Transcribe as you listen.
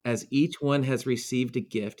As each one has received a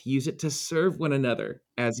gift, use it to serve one another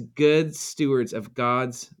as good stewards of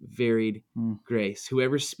God's varied grace.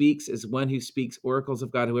 Whoever speaks is one who speaks oracles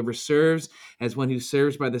of God. Whoever serves as one who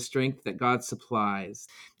serves by the strength that God supplies,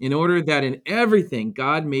 in order that in everything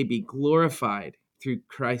God may be glorified through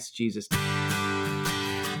Christ Jesus.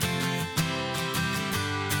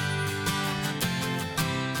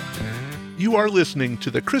 You are listening to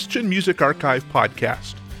the Christian Music Archive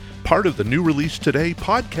podcast, part of the New Release Today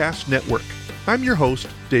podcast network. I'm your host,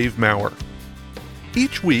 Dave Maurer.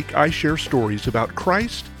 Each week, I share stories about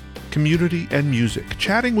Christ, community, and music,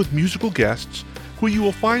 chatting with musical guests who you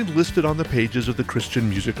will find listed on the pages of the Christian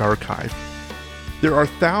Music Archive. There are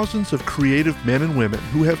thousands of creative men and women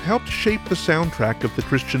who have helped shape the soundtrack of the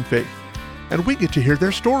Christian faith, and we get to hear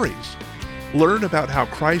their stories, learn about how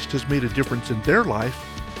Christ has made a difference in their life,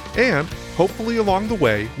 and hopefully along the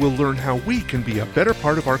way, we'll learn how we can be a better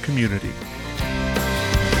part of our community.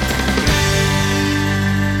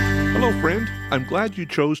 Hello, friend. I'm glad you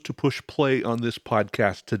chose to push play on this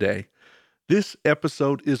podcast today. This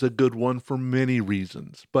episode is a good one for many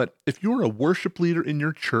reasons, but if you're a worship leader in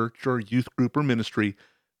your church or youth group or ministry,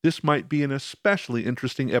 this might be an especially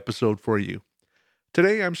interesting episode for you.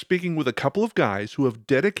 Today, I'm speaking with a couple of guys who have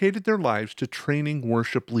dedicated their lives to training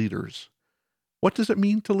worship leaders. What does it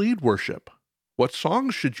mean to lead worship? What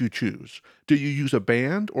songs should you choose? Do you use a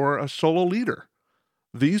band or a solo leader?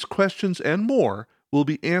 These questions and more will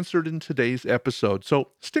be answered in today's episode, so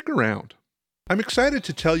stick around. I'm excited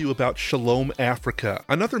to tell you about Shalom Africa,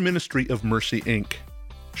 another ministry of Mercy, Inc.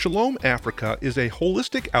 Shalom Africa is a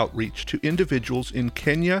holistic outreach to individuals in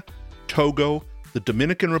Kenya, Togo, the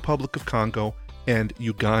Dominican Republic of Congo, and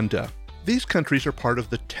Uganda. These countries are part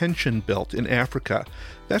of the tension belt in Africa.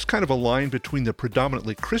 That's kind of a line between the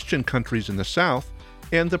predominantly Christian countries in the south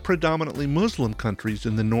and the predominantly Muslim countries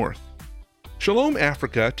in the north. Shalom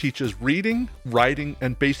Africa teaches reading, writing,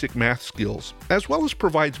 and basic math skills, as well as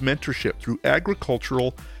provides mentorship through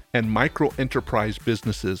agricultural and micro-enterprise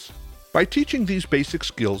businesses. By teaching these basic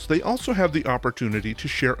skills, they also have the opportunity to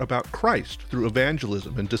share about Christ through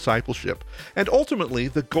evangelism and discipleship. And ultimately,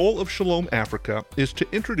 the goal of Shalom Africa is to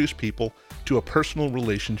introduce people to a personal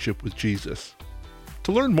relationship with Jesus.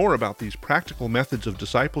 To learn more about these practical methods of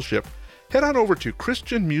discipleship, head on over to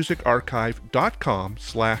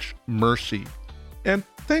christianmusicarchive.com/mercy. And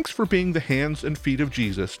thanks for being the hands and feet of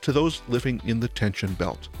Jesus to those living in the tension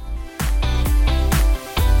belt.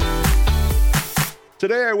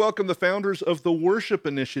 Today, I welcome the founders of the Worship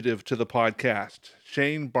Initiative to the podcast.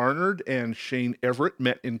 Shane Barnard and Shane Everett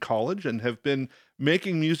met in college and have been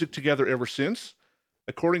making music together ever since.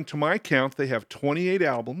 According to my count, they have 28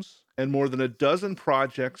 albums and more than a dozen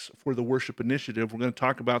projects for the Worship Initiative. We're going to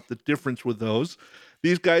talk about the difference with those.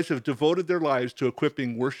 These guys have devoted their lives to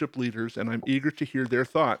equipping worship leaders, and I'm eager to hear their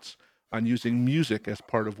thoughts on using music as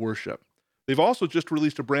part of worship. They've also just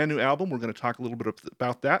released a brand new album. We're going to talk a little bit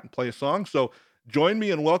about that and play a song. So join me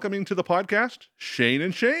in welcoming to the podcast, Shane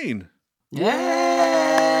and Shane. Yay!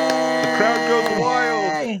 The crowd goes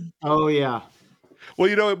wild. Oh, yeah. Well,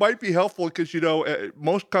 it might be helpful because,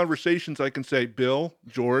 most conversations I can say, Bill,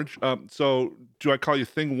 George. So do I call you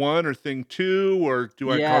thing one or thing two? Or do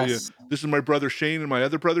I call you, this is my brother Shane and my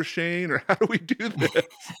other brother Shane? Or how do we do this?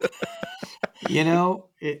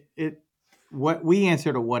 What we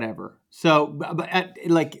answer to whatever. So, but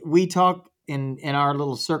we talk in our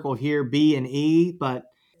little circle here, B and E, but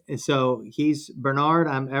so he's Bernard,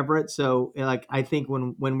 I'm Everett. So I think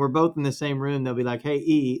when we're both in the same room, they'll be like, hey,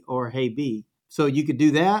 E or hey, B. So you could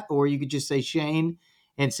do that, or you could just say Shane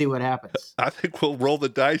and see what happens. I think we'll roll the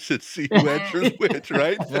dice and see who answers which,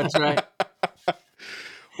 right? That's right.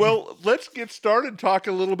 Well, let's get started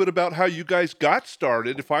talking a little bit about how you guys got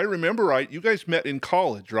started. If I remember right, you guys met in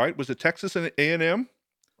college, right? Was it Texas and A&M?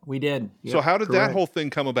 We did. So how did that whole thing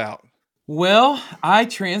come about? Well, I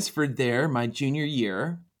transferred there my junior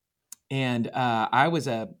year, and I was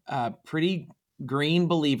a pretty green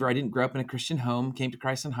believer. I didn't grow up in a Christian home, came to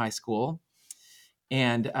Christ in high school.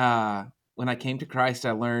 And when I came to Christ,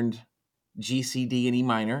 I learned G, C, D, and E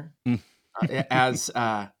minor, as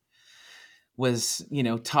was,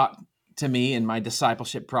 taught to me in my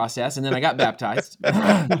discipleship process. And then I got baptized.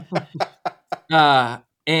 So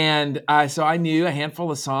I knew a handful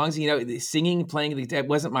of songs. Singing, playing, it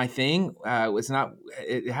wasn't my thing. It was not.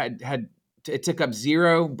 It took up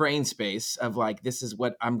zero brain space of this is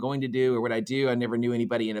what I'm going to do or what I do. I never knew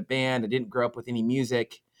anybody in a band. I didn't grow up with any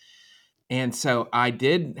music. And so I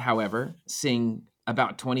did, however, sing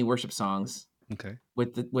about 20 worship songs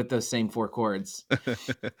with those same four chords. And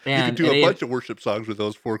you can do a bunch of worship songs with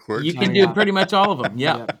those four chords. You can do pretty much all of them,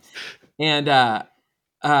 yeah. And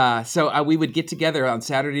we would get together on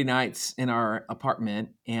Saturday nights in our apartment,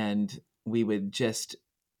 and we would just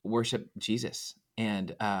worship Jesus.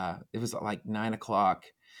 And it was like 9 o'clock.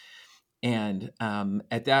 And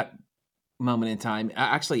at that moment in time,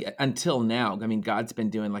 actually until now, I mean, God's been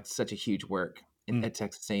doing like such a huge work at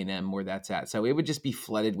Texas A&M where that's at. So it would just be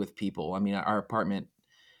flooded with people. I mean, our apartment,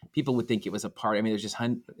 people would think it was a party. I mean, there's just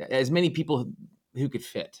as many people who could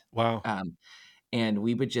fit. Wow. And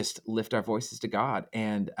we would just lift our voices to God.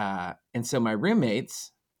 And so my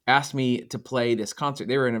roommates asked me to play this concert.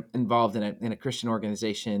 They were involved in a Christian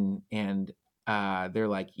organization, and they're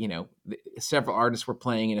like, several artists were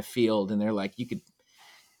playing in a field, and they're like,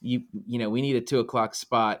 we need a 2:00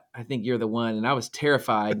 spot. I think you're the one. And I was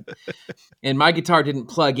terrified. And my guitar didn't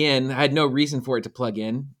plug in. I had no reason for it to plug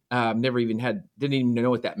in. Didn't even know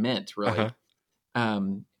what that meant really.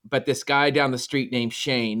 But this guy down the street named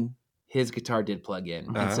Shane, his guitar did plug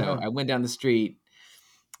in. And so I went down the street,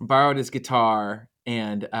 borrowed his guitar,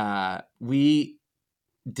 and we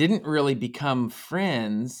didn't really become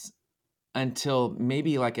friends until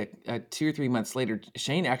maybe like a 2 or 3 months later.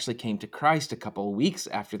 Shane actually came to Christ a couple of weeks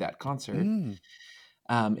after that concert in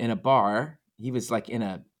a bar. He was in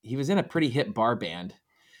a pretty hip bar band,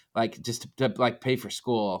 like just to like pay for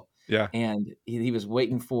school. Yeah. And he was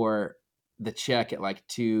waiting for the check at like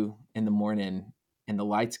 2 a.m, and the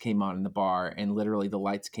lights came on in the bar, and literally the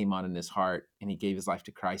lights came on in his heart, and he gave his life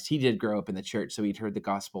to Christ. He did grow up in the church, so he'd heard the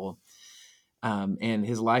gospel, and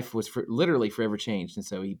his life was literally forever changed. And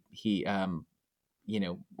so he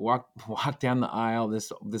walked down the aisle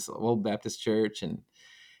this old Baptist church, and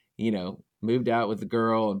moved out with the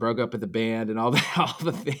girl and broke up with the band and all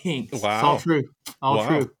the things. Wow. It's all true. All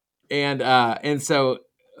true. And so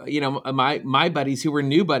my buddies, who were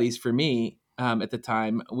new buddies for me at the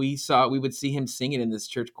time, we would see him singing in this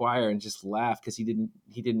church choir and just laugh because he didn't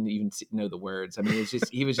even know the words. I mean,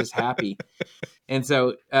 he was just happy. And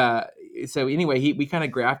so anyway, we kind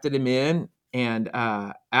of grafted him in. And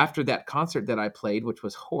after that concert that I played, which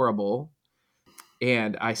was horrible,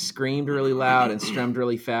 and I screamed really loud and strummed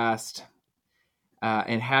really fast,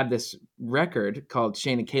 and had this record called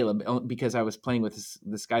Shane and Caleb, because I was playing with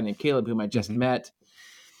this guy named Caleb, whom I just met.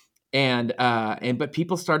 But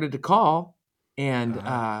people started to call, and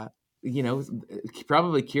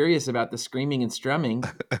probably curious about the screaming and strumming.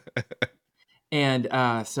 And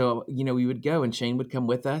so we would go, and Shane would come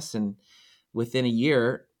with us, and within a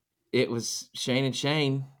year, it was Shane and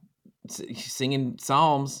Shane singing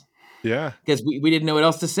psalms. Yeah, because we didn't know what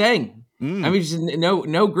else to sing. I mean, just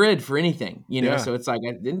no grid for anything, Yeah. So it's like,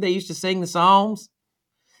 didn't they used to sing the psalms?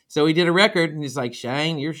 So he did a record, and he's like,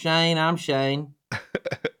 Shane, you're Shane, I'm Shane.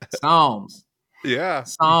 Psalms. Yeah.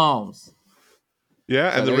 Psalms.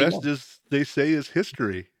 Yeah, So and the there you rest is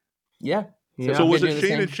history. Yeah. So was it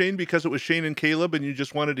Shane and Shane because it was Shane and Caleb, and you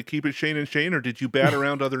just wanted to keep it Shane and Shane, or did you bat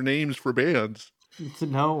around other names for bands?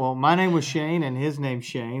 No, well, my name was Shane and his name's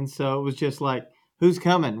Shane, so it was just like, who's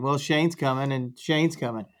coming? Well, Shane's coming and Shane's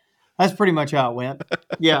coming. That's pretty much how it went.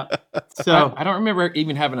 Yeah. So I don't remember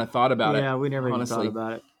even having a thought about it. Yeah, we never even honestly thought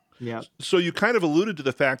about it. Yeah. So you kind of alluded to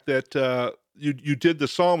the fact that you did the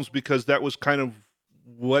Psalms because that was kind of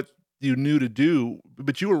what you knew to do,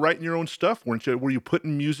 but you were writing your own stuff, weren't you? Were you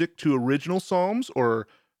putting music to original Psalms, or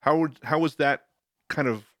how was that kind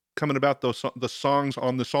of coming about, the songs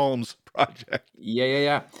on the Psalms project?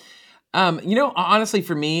 Yeah. Honestly,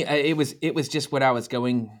 for me, it was just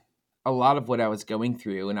a lot of what I was going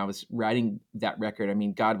through, and I was writing that record. I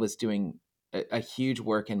mean, God was doing a huge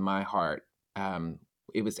work in my heart.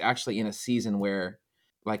 It was actually in a season where,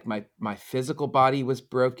 like, my physical body was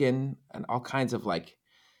broken, and all kinds of like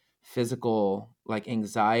physical, like,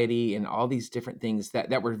 anxiety and all these different things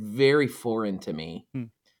that were very foreign to me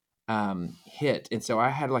hit. And so I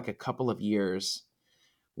had like a couple of years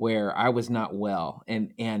where I was not well,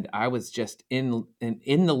 and I was just in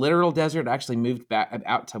the literal desert. I actually moved back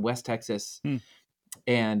out to West Texas,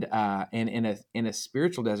 and in a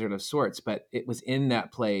spiritual desert of sorts. But it was in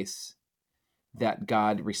that place that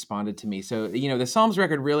God responded to me. So the Psalms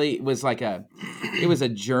record really was like it was a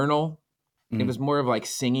journal. It was more of like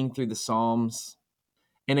singing through the Psalms.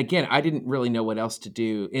 And again, I didn't really know what else to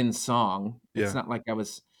do in song. It's not like I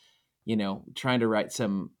was, trying to write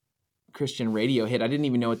some Christian radio hit. I didn't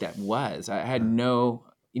even know what that was. I had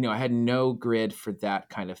I had no grid for that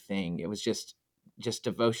kind of thing. It was just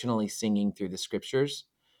devotionally singing through the scriptures,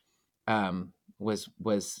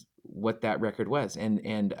 was what that record was.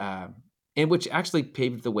 And which actually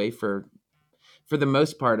paved the way for the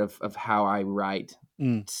most part of how I write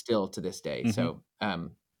still to this day. So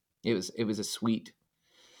it was a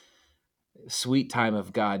sweet time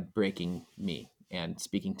of God breaking me and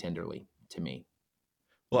speaking tenderly to me.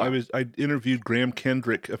 Well, Yeah. I interviewed Graham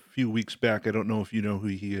Kendrick a few weeks back. I don't know if you know who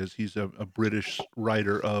he is. He's a British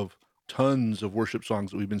writer of tons of worship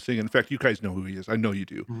songs that we've been singing. In fact, you guys know who he is. I know you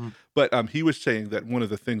do. Mhm. But he was saying that one of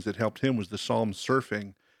the things that helped him was the psalm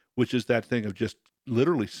surfing, which is that thing of just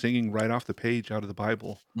literally singing right off the page out of the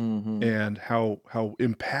Bible, Mm-hmm. and how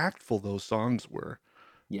impactful those songs were.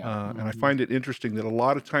 Yeah. And I Mhm. find it interesting that a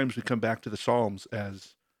lot of times we come back to the Psalms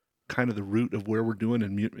as kind of the root of where we're doing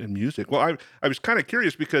in music. Well, I was kind of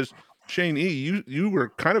curious because Shane E, you were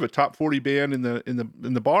kind of a top 40 band in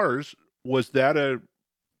the bars. Was that a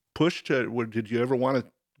push to? Did you ever want to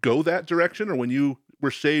go that direction, or when you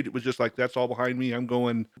were saved, it was just like that's all behind me. I'm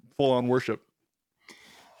going full on worship.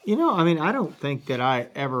 I mean, I don't think that I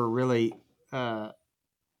ever really. Uh,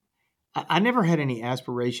 I never had any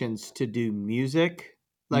aspirations to do music.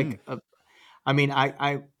 Mm, Like, I mean,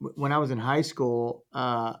 when I was in high school,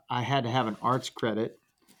 I had to have an arts credit.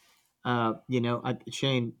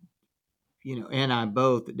 Shane, and I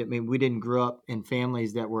both. I mean, we didn't grow up in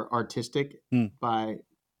families that were artistic mm. by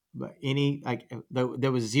any like.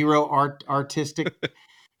 There was zero artistic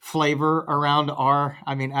flavor around our.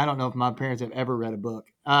 I mean, I don't know if my parents have ever read a book.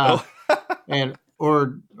 Oh, And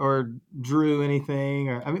or drew anything,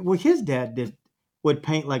 or I mean, well, his dad would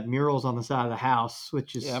paint like murals on the side of the house,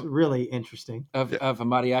 which is Yeah. really interesting. Of yeah. of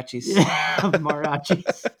mariachis. Yeah,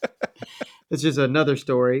 mariachis. It's just another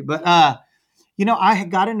story, but I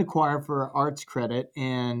had got into choir for arts credit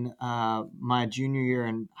in my junior year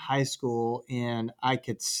in high school, and I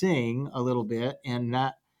could sing a little bit, and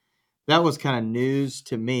that was kind of news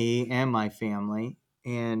to me and my family.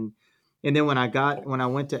 And then when I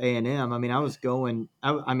went to A&M, I mean, I was going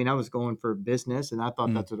for business, and I thought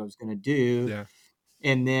Mm, that's what I was going to do. yeah.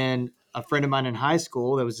 And then a friend of mine in high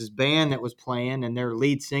school, there was this band that was playing, and their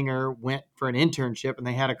lead singer went for an internship, and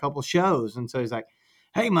they had a couple shows. And so he's like,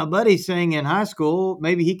 "Hey, my buddy sang in high school.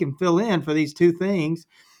 Maybe he can fill in for these two things."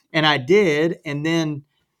 And I did. And then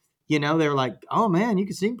they were like, "Oh man, you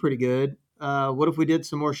can sing pretty good. What if we did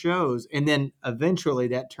some more shows?" And then eventually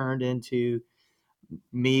that turned into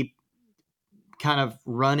me kind of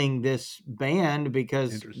running this band because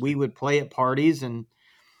we Interesting. would play at parties, and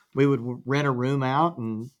we would rent a room out,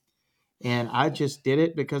 and I just did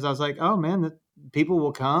it because I was like, "Oh man, the people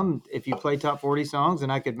will come if you play top 40 songs,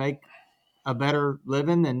 and I could make a better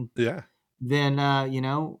living Yeah. than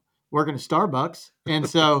working at Starbucks." And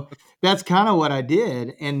so that's kind of what I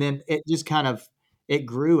did. And then it just kind of it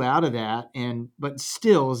grew out of that, and but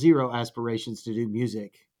still zero aspirations to do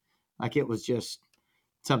music. Like, it was just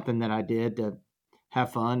something that I did to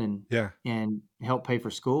have fun Yeah. and help pay for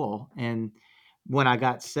school. And when I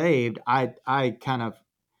got saved, I kind of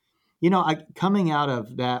I coming out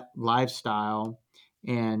of that lifestyle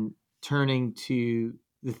and turning to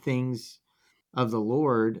the things of the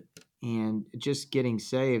Lord and just getting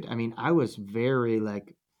saved. I mean, I was very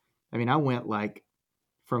like, I mean, I went like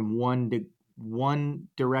from one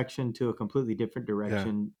direction to a completely different Yeah.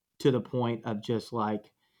 direction, to the point of just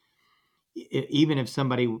like, even if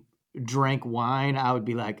somebody drank wine, I would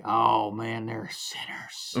be like, "Oh man, they're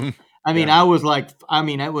sinners." Mm, I mean, yeah. it was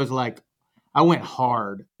like I went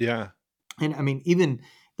hard. Yeah. And I mean, even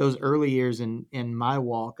those early years in my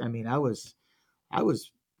walk, I mean, I was, I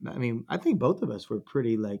mean, I think both of us were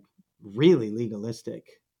pretty like really legalistic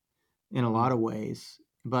in a Mm, lot of ways,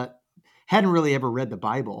 but hadn't really ever read the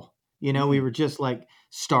Bible. We mm, were just like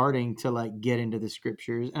starting to like get into the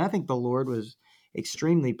scriptures, and I think the Lord was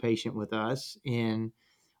extremely patient with us, and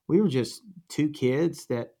we were just two kids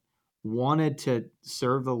that wanted to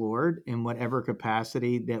serve the Lord in whatever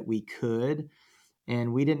capacity that we could,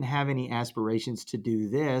 and we didn't have any aspirations to do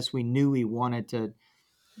this. We knew we wanted to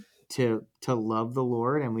love the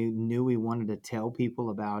Lord, and we knew we wanted to tell people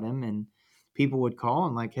about him. And people would call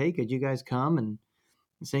and like, "Hey, could you guys come and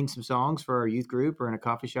sing some songs for our youth group or in a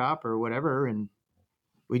coffee shop or whatever?" And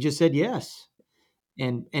we just said yes.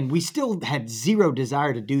 And we still had zero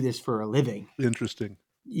desire to do this for a living, interesting.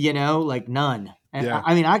 like none. And Yeah.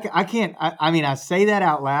 I mean, I can't, I mean, I say that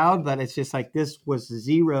out loud, but it's just like this was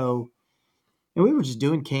zero. And we were just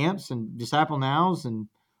doing camps and disciple nows and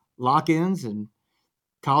lock-ins and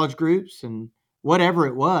college groups and whatever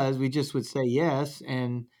it was. We just would say yes.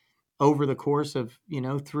 And over the course of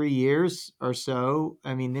 3 years or so,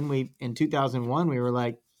 I mean, then in 2001 we were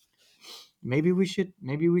like, maybe we should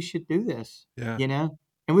do this, Yeah.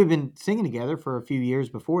 and we've been singing together for a few years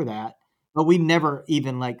before that, but we never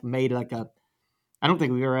even like made like a I don't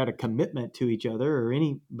think we've ever had a commitment to each other or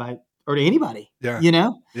to anybody.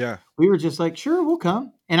 Yeah. Yeah. We were just like, sure, we'll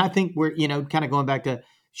come. And I think we're kind of going back to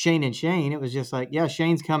Shane and Shane. It was just like, yeah,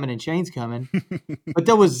 Shane's coming and Shane's coming, but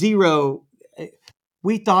there was zero.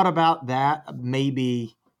 We thought about that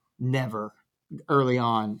maybe Never. Early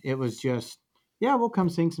on, it was just, yeah, we'll come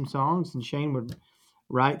sing some songs, and Shane would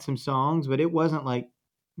write some songs, but it wasn't like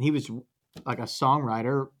he was like a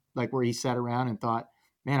songwriter, like where he sat around and thought,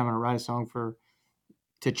 man, I'm going to write a song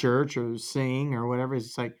to church or sing or whatever.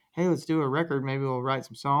 It's like, hey, let's do a record. Maybe we'll write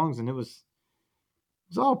some songs. And it was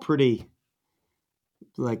all pretty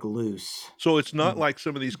like loose. So it's not like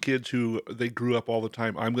some of these kids who they grew up all the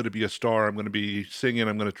time. I'm going to be a star. I'm going to be singing.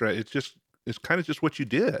 I'm going to try. It's kind of just what you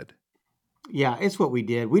did. Yeah, it's what we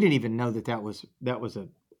did. We didn't even know that was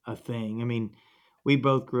a thing. I mean, we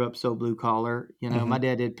both grew up so blue collar. You know, my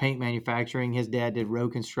dad did paint manufacturing. His dad did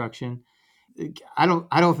road construction. I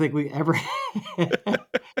don't think we ever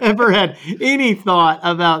ever had any thought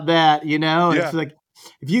about that. You know, Yeah. it's like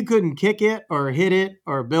if you couldn't kick it or hit it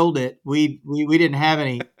or build it, we didn't have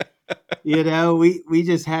any. You know, we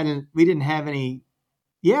just hadn't. We didn't have any.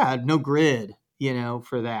 Yeah, no grid. You know,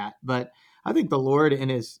 for that, but. I think the Lord in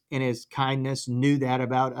his kindness knew that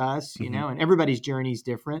about us, you know, and everybody's journey is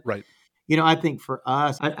different. Right. You know, I think for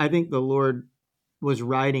us, I think the Lord was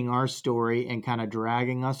writing our story and kind of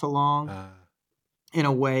dragging us along in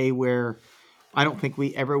a way where I don't think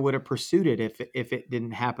we ever would have pursued it if it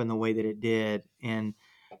didn't happen the way that it did. And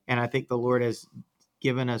I think the Lord has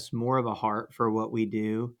given us more of a heart for what we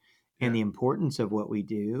do and the importance of what we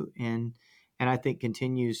do. And I think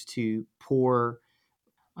continues to pour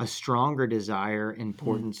a stronger desire,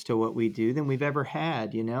 importance to what we do than we've ever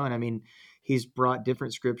had, you know? And I mean, he's brought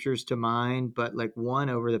different scriptures to mind, but like one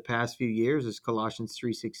over the past few years is Colossians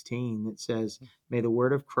 3:16 that says, may the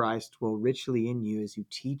word of Christ dwell richly in you as you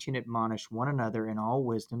teach and admonish one another in all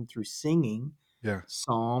wisdom through singing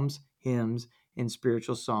psalms, hymns, and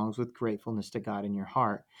spiritual songs with gratefulness to God in your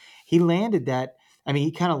heart. He landed that. I mean,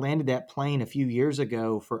 he kind of landed that plane a few years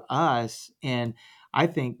ago for us. And I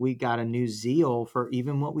think we got a new zeal for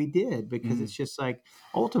even what we did, because it's just like,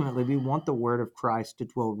 ultimately, we want the word of Christ to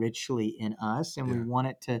dwell richly in us, and we want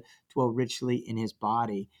it to dwell richly in his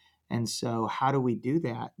body. And so how do we do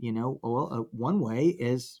that? You know, well, one way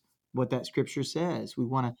is what that scripture says. We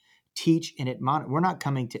want to teach and admonish. We're not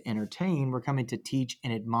coming to entertain. We're coming to teach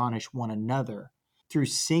and admonish one another through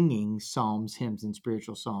singing psalms, hymns, and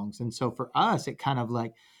spiritual songs. And so for us, it kind of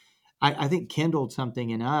like, I think kindled something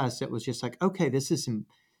in us that was just like, okay, this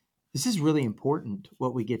is really important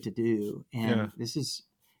what we get to do. And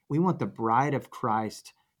we want the bride of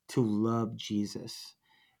Christ to love Jesus.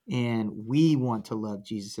 And we want to love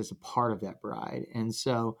Jesus as a part of that bride. And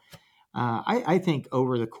so I think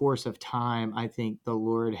over the course of time, I think the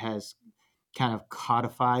Lord has kind of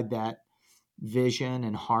codified that vision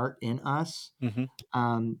and heart in us.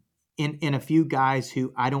 In a few guys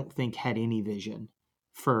who I don't think had any vision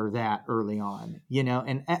for that early on, you know,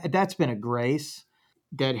 and that's been a grace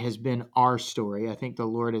that has been our story. I think the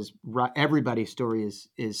Lord is everybody's story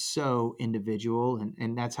is so individual,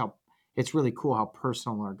 and that's how it's really cool how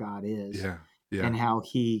personal our God is, and how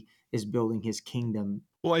he is building his kingdom.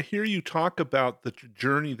 Well, I hear you talk about the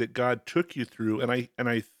journey that God took you through, and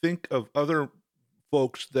I think of other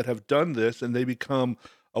folks that have done this, and they become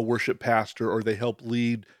a worship pastor or they help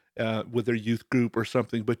lead with their youth group or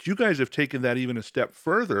something. But you guys have taken that even a step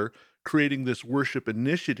further, creating this worship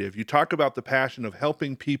initiative. You talk about the passion of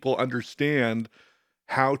helping people understand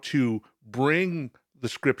how to bring the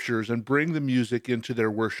scriptures and bring the music into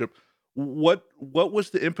their worship. What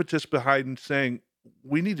was the impetus behind saying,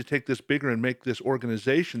 we need to take this bigger and make this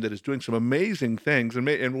organization that is doing some amazing things, and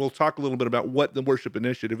we'll talk a little bit about what the worship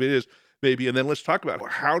initiative is, maybe, and then let's talk about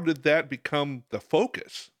how did that become the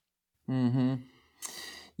focus?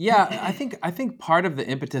 Yeah, I think part of the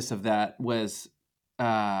impetus of that was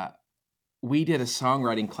we did a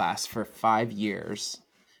songwriting class for 5 years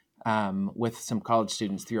with some college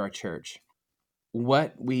students through our church.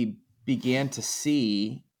 What we began to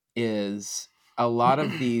see is a lot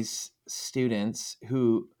of these students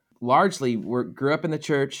who largely grew up in the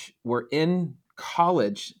church, were in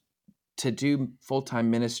college to do full-time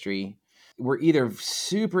ministry, were either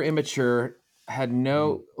super immature, had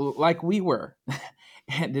no, like we were,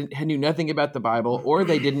 and knew nothing about the Bible, or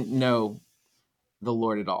they didn't know the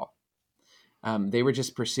Lord at all. They were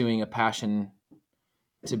just pursuing a passion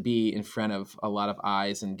to be in front of a lot of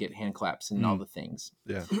eyes and get hand claps and all the things.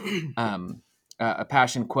 Yeah. A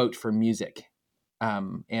passion, quote, for music,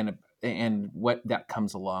 and what that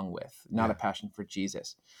comes along with, not a passion for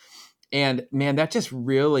Jesus. And man, that just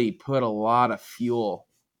really put a lot of fuel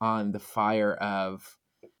on the fire of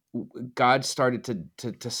God started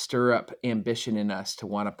to stir up ambition in us to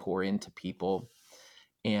want to pour into people.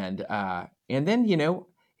 And then, you know,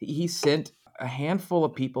 he sent a handful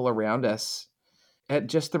of people around us at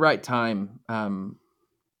just the right time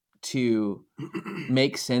to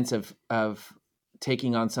make sense of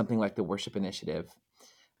taking on something like the Worship Initiative,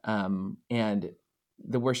 and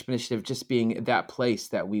the Worship Initiative just being that place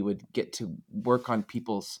that we would get to work on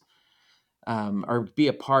people's, or be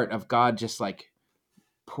a part of God, just like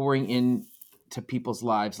pouring in to people's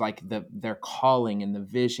lives, like their calling and the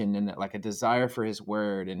vision and like a desire for His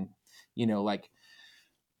Word, and like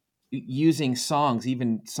using songs,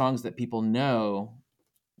 even songs that people know,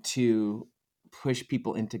 to push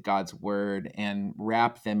people into God's Word and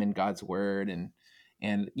wrap them in God's Word,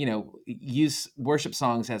 and use worship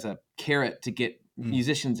songs as a carrot to get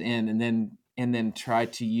musicians in, and then try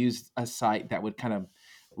to use a site that would kind of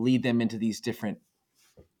lead them into these different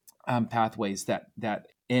pathways that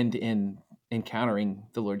end in encountering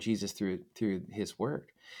the Lord Jesus through His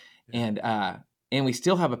Word. Yeah. And we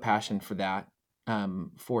still have a passion for that,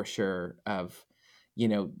 for sure, of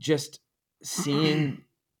just seeing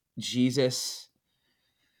Jesus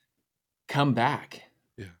come back.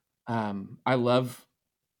 Yeah. I love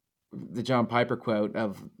the John Piper quote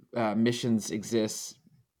of missions exists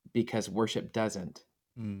because worship doesn't.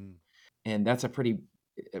 And that's a pretty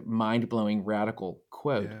mind-blowing, radical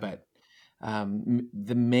quote. Yeah. But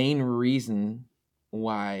the main reason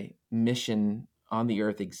why mission on the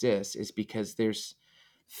earth exists is because there's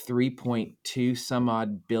 3.2 some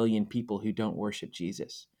odd billion people who don't worship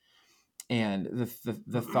Jesus. And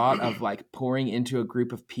the thought of like pouring into a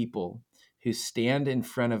group of people who stand in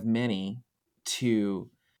front of many to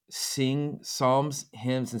sing psalms,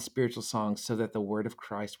 hymns, and spiritual songs so that the word of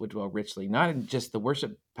Christ would dwell richly, not in just the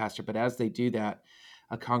worship pastor, but as they do that,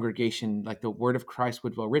 a congregation, like the word of Christ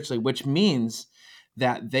would dwell richly, which means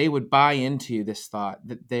that they would buy into this thought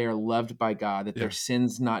that they are loved by God, that their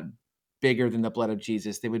sin's not bigger than the blood of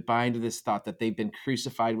Jesus. They would buy into this thought that they've been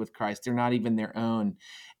crucified with Christ. They're not even their own,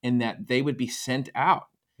 and that they would be sent out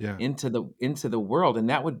into the world. And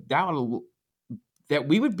that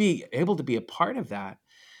we would be able to be a part of that,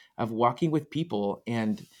 of walking with people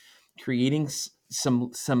and creating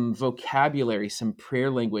some vocabulary, some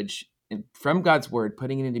prayer language from God's word,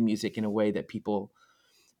 putting it into music in a way that people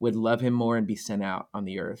would love Him more and be sent out on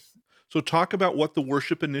the earth. So talk about what the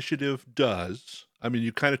Worship Initiative does. I mean,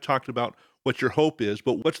 you kind of talked about what your hope is,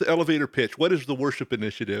 but what's the elevator pitch? What is the Worship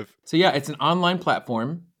Initiative? So yeah, it's an online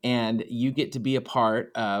platform, and you get to be a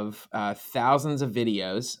part of thousands of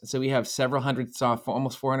videos. So we have several hundred songs,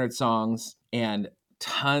 almost 400 songs, and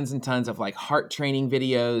tons of like heart training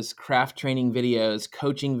videos, craft training videos,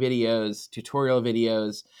 coaching videos, tutorial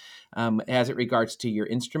videos, as it regards to your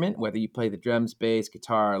instrument, whether you play the drums, bass,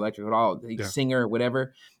 guitar, electric, all singer,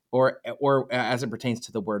 whatever, or as it pertains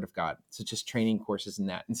to the Word of God. So just training courses in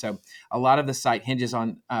that. And so a lot of the site hinges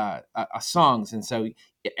on songs. And so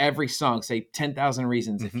every song, say 10,000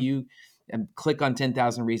 Reasons, if you click on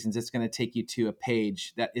 10,000 Reasons, it's going to take you to a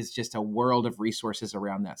page that is just a world of resources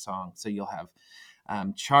around that song. So you'll have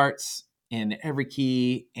charts in every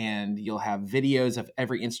key, and you'll have videos of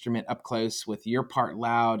every instrument up close with your part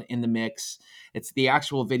loud in the mix. It's the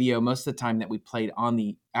actual video most of the time that we played on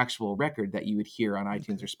the actual record that you would hear on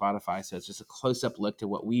iTunes or Spotify. So it's just a close-up look to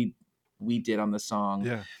what we did on the song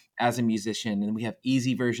as a musician. And we have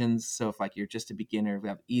easy versions. So if like you're just a beginner, we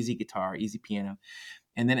have easy guitar, easy piano.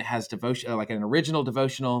 And then it has devotion, like an original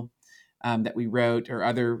devotional that we wrote, or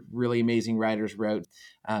other really amazing writers wrote,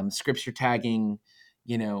 scripture tagging,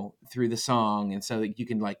 through the song. And so that you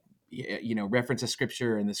can like, reference a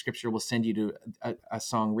scripture, and the scripture will send you to a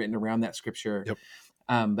song written around that scripture.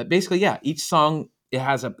 But basically, each song, it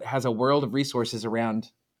has a world of resources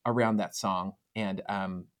around that song. And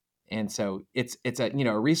so it's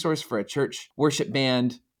a resource for a church worship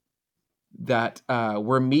band that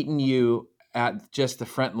we're meeting you at just the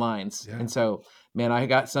front lines. And so, man, I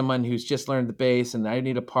got someone who's just learned the bass and I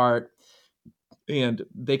need a part, and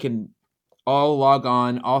they can all log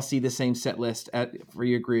on, all see the same set list for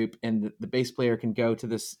your group, and the bass player can go to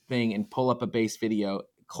this thing and pull up a bass video,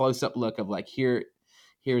 close-up look of like,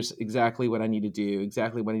 here's exactly what I need to do,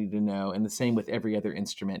 exactly what I need to know. And the same with every other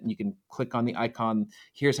instrument. And you can click on the icon.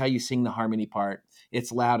 Here's how you sing the harmony part.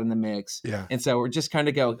 It's loud in the mix. And so we're just kind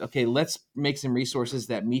of go, okay, let's make some resources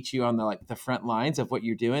that meet you on the front lines of what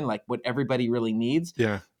you're doing, like what everybody really needs.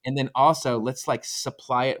 And then also let's like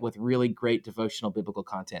supply it with really great devotional biblical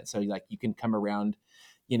content. So like you can come around,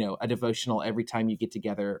 a devotional every time you get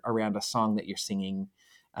together around a song that you're singing.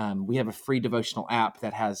 We have a free devotional app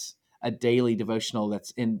that has a daily devotional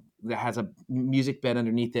that has a music bed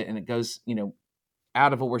underneath it, and it goes,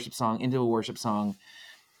 out of a worship song into a worship song.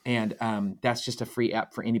 And that's just a free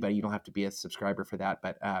app for anybody. You don't have to be a subscriber for that,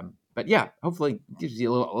 but yeah, hopefully it gives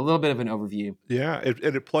you a little bit of an overview. Yeah,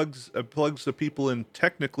 and it plugs the people in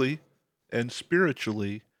technically and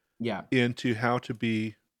spiritually Yeah. into how to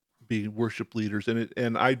be worship leaders.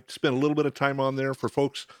 And I spent a little bit of time on there. For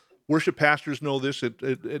folks, worship pastors know this. It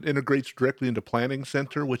integrates directly into Planning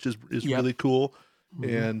Center, which is Yep. really cool.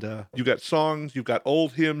 Mhm. And you've got songs, you've got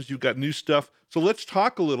old hymns, you've got new stuff. So let's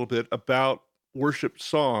talk a little bit about worship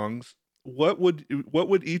songs. What would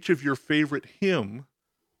each of your favorite hymn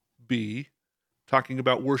be? Talking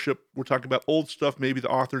about worship, we're talking about old stuff. Maybe the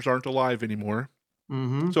authors aren't alive anymore.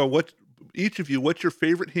 Mhm. So each of you, what's your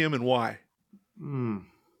favorite hymn and why? Mm.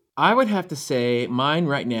 I would have to say mine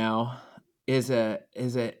right now is this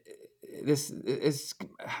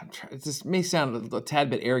may sound a tad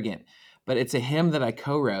bit arrogant, but it's a hymn that I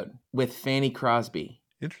co-wrote with Fanny Crosby.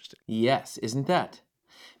 Interesting. Yes, isn't that?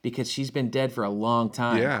 Because she's been dead for a long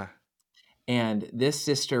time. Yeah. And this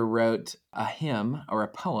sister wrote a hymn or a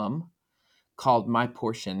poem called My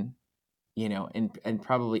Portion, in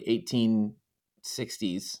probably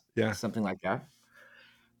 1860s, Yeah. something like that.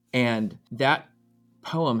 And that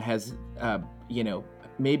poem has,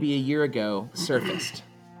 maybe a year ago surfaced.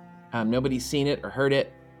 Nobody's seen it or heard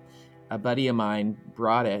it. A buddy of mine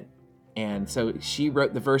brought it. And so she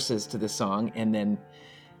wrote the verses to the song. And then,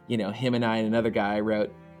 him and I and another guy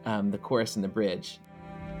wrote the chorus and the bridge.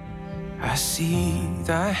 I see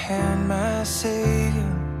thy hand, my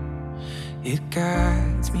Savior. It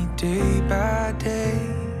guides me day by day.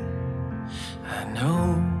 I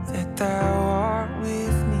know that thou art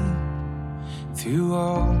with me through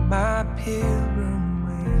all my pilgrim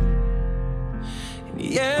way. And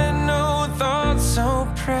yet no thoughts so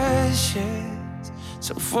precious,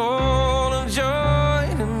 so full of joy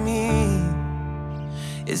to me.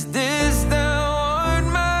 Is this thou art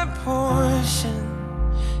my portion,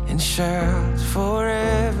 and shall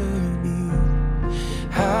forever be.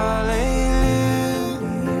 Hallelujah.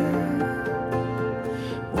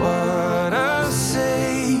 What a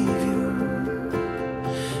Savior,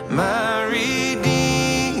 my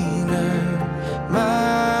Redeemer,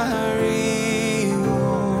 my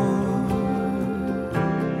reward.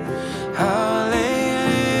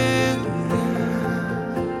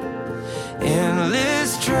 Hallelujah.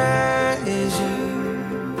 Endless treasure,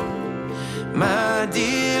 my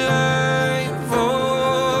delight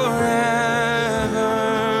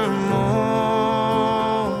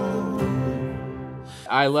forevermore.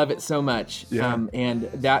 I love it so much. Yeah. And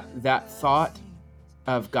that thought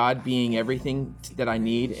of God being everything that I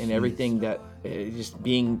need and everything that just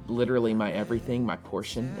being literally my everything, my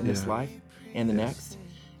portion in this Yeah. life and the next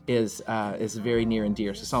is very near and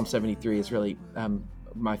dear. So Psalm 73 is really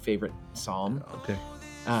my favorite psalm. Okay.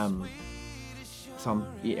 Psalm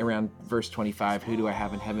around verse 25, who do I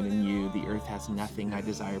have in heaven and you? The earth has nothing I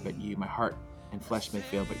desire but you. My heart and flesh may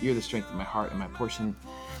fail, but you're the strength of my heart and my portion.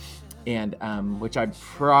 And which I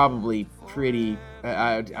probably pretty,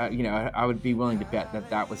 I would be willing to bet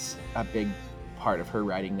that was a big part of her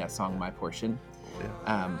writing that song, My Portion.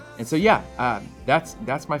 Yeah. And so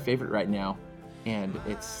that's my favorite right now, and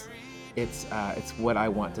it's what I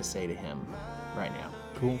want to say to him right now.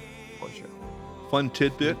 Cool. For sure. Fun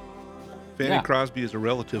tidbit. Fanny Yeah. Crosby is a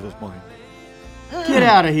relative of mine. Get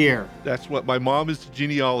out of here. That's what my mom is a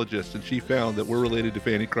genealogist, and she found that we're related to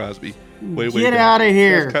Fanny Crosby. Way Get back. out of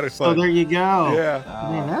here. That's kind of So fun. there you go. Yeah.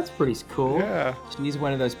 Man, that's pretty cool. Yeah. She's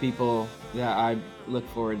one of those people that I look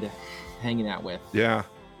forward to hanging out with. Yeah.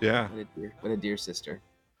 Yeah. What a dear sister.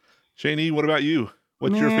 Shani, what about you?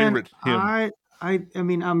 What's your Man, favorite hymn? I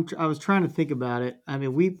mean, I was trying to think about it. I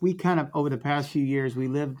mean, we kind of over the past few years we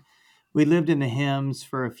lived in the hymns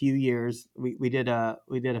for a few years. We did a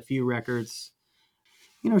few records.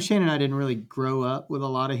 Shane and I didn't really grow up with a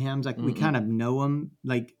lot of hymns. Like we kind of know them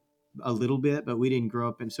like a little bit, but we didn't grow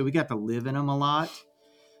up in. So we got to live in them a lot.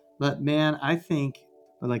 But man, I think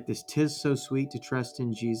like this "'Tis So Sweet to Trust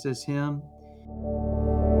in Jesus" hymn.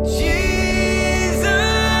 Jesus,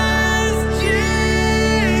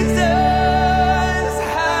 Jesus,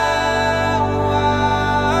 how I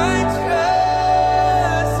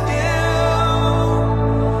trust Him,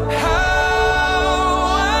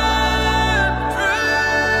 how I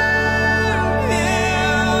prove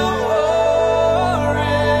Him o'er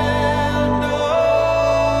and o'er.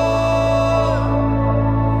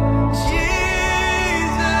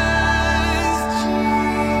 Jesus,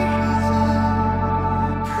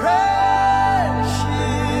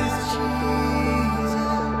 precious Jesus,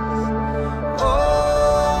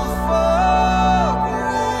 oh, for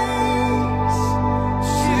grace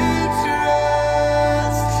to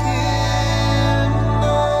trust Him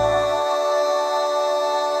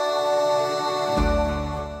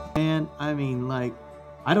more. And I mean, like,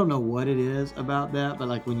 I don't know what it is about that, but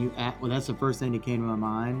like when you that's the first thing that came to my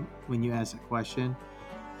mind when you asked that question.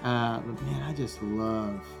 But man, I just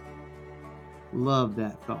love Love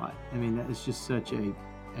that thought. I mean, that is just such a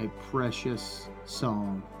precious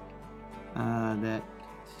song. That,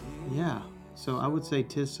 yeah. So I would say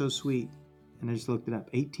 "'Tis So Sweet," and I just looked it up.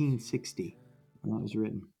 1860 when that was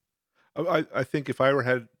written. I think if I were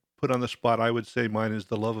had put on the spot, I would say mine is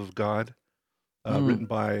 "The Love of God," written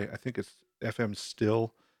by, I think it's F.M.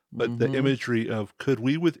 Still. But the imagery of "Could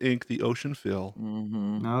we with ink the ocean fill,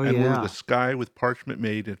 Oh and were yeah. the sky with parchment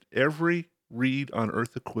made, if every reed on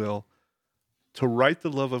earth a quill, to write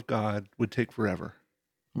the love of God would take forever."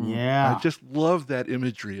 I Yeah. just love that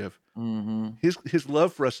imagery of his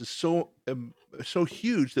love for us is so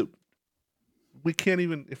huge that we can't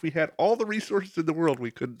even, if we had all the resources in the world, we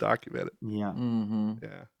couldn't document it. Yeah.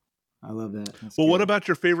 Yeah. I love that. Well, what about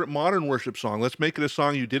your favorite modern worship song? Let's make it a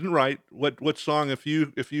song you didn't write. What song, if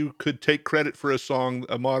you could take credit for a song,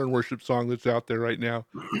 a modern worship song that's out there right now,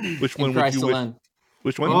 which In one would Christ you wish? alone.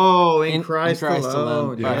 Which one? Oh, in In Christ, Christ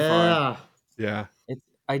alone, alone. by far. Yeah. Yeah.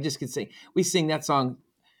 I just could sing. We sing that song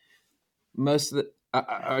most of the.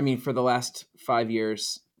 I mean, for the last 5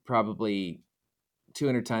 years, probably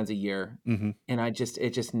 200 times a year, Mm-hmm. and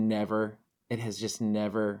it has just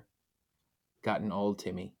never gotten old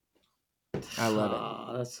to me. I love it.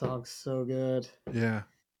 Oh, that song's so good. Yeah.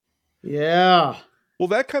 Yeah. Well,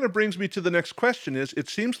 that kind of brings me to the next question. Is it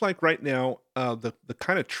seems like right now the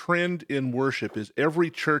kind of trend in worship is every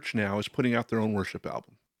church now is putting out their own worship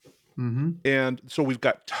album. Mm-hmm. And so we've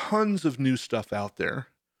got tons of new stuff out there.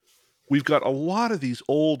 We've got a lot of these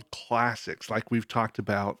old classics, like we've talked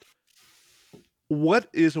about. What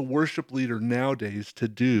is a worship leader nowadays to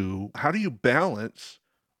do? How do you balance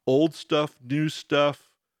old stuff, new stuff,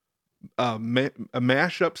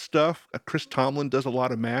 mashup stuff? Chris Tomlin does a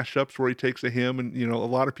lot of mashups where he takes a hymn, and a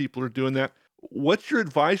lot of people are doing that. What's your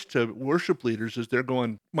advice to worship leaders as they're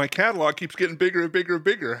going, my catalog keeps getting bigger and bigger and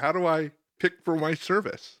bigger? How do I pick for my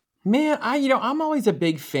service? Man, I'm always a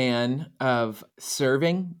big fan of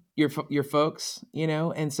serving your folks,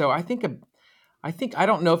 and so I think I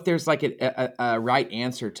don't know if there's like a right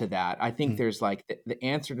answer to that. I think there's like the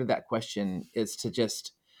answer to that question is to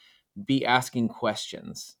just be asking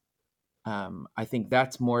questions. I think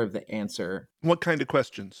that's more of the answer. What kind of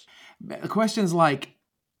questions? Questions like,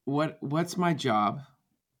 what's my job?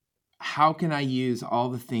 How can I use all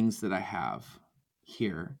the things that I have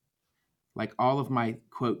here? Like all of my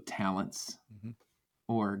quote talents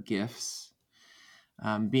or gifts,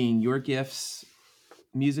 being your gifts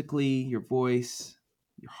musically, your voice,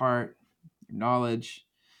 your heart, your knowledge,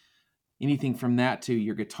 anything from that to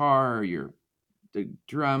your guitar or the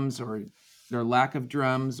drums or their lack of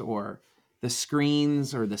drums or the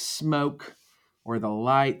screens or the smoke or the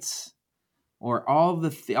lights or all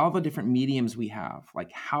the different mediums we have.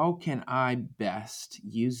 Like, how can I best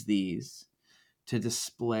use these to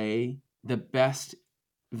display the best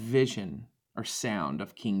vision or sound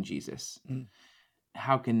of King Jesus?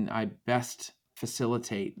 How can I best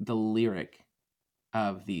facilitate the lyric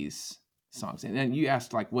of these songs? And then you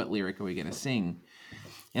asked, like, what lyric are we going to sing?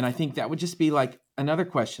 And I think that would just be like another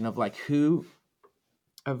question of like who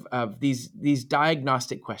of these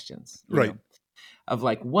diagnostic questions, you Right. know, of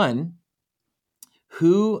like, one,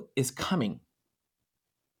 who is coming?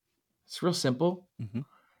 It's real simple.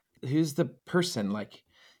 Who's the person? Like,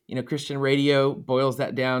 Christian radio boils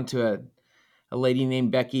that down to a lady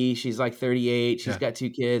named Becky. She's like 38. She's got 2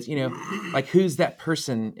 kids, like who's that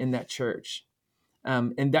person in that church?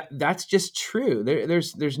 And that's just true.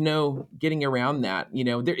 There's no getting around that.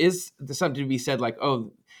 There is something to be said like,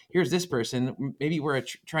 oh, here's this person. Maybe we're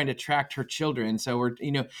trying to attract her children. So we're,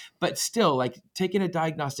 but still like taking a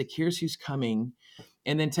diagnostic, here's who's coming.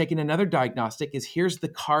 And then taking another diagnostic is here's the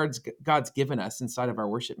cards God's given us inside of our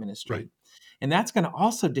worship ministry. Right. And that's going to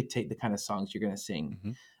also dictate the kind of songs you're going to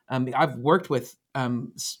sing. I've worked with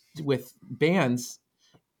bands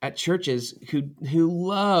at churches who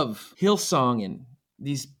love Hillsong and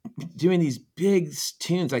doing these big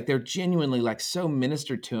tunes. Like they're genuinely like so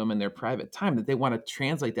ministered to them in their private time that they want to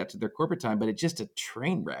translate that to their corporate time, but it's just a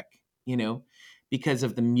train wreck, because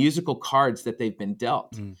of the musical cards that they've been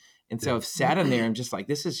dealt. And so I've sat in there and just like,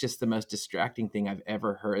 this is just the most distracting thing I've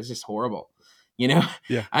ever heard. It's just horrible. Yeah.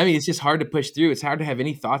 I mean, it's just hard to push through. It's hard to have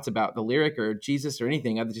any thoughts about the lyric or Jesus or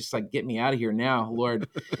anything. I'm just like, get me out of here now, Lord.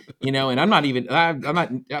 And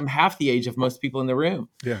I'm half the age of most people in the room.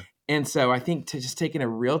 Yeah. And so I think to just taking a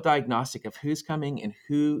real diagnostic of who's coming and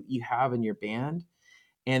who you have in your band,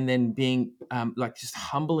 and then being like just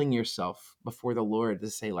humbling yourself before the Lord to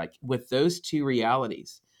say, like, with those 2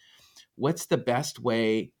 realities, what's the best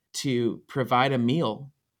way to provide a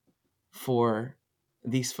meal for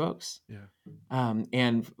these folks? Yeah.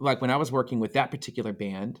 And like when I was working with that particular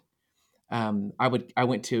band, I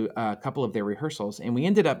went to a couple of their rehearsals, and we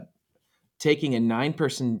ended up taking a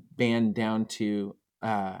 9-person band down to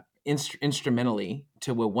instrumentally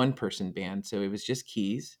to a 1-person band. So it was just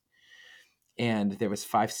keys, and there was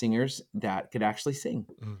 5 singers that could actually sing.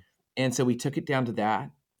 Mm. And so we took it down to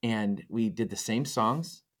that, and we did the same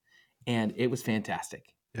songs, and it was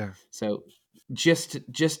fantastic. Yeah. So just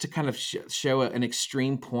to kind of show an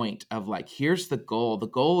extreme point of like, here's the goal. The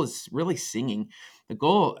goal is really singing. The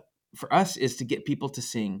goal for us is to get people to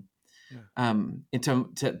sing, and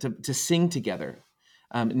to sing together,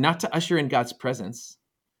 not to usher in God's presence.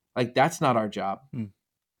 Like, that's not our job.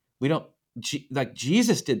 We don't, like,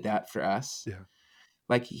 Jesus did that for us. Yeah.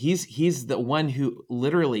 Like, he's the one who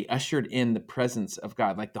literally ushered in the presence of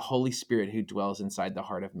God, like the Holy Spirit who dwells inside the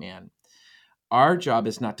heart of man. Our job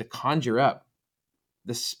is not to conjure up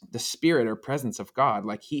the spirit or presence of God.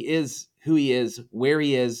 Like, he is who he is, where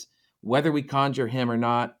he is, whether we conjure him or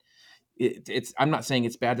not. I'm not saying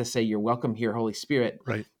it's bad to say you're welcome here, Holy Spirit.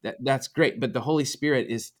 Right. That's great. But the Holy Spirit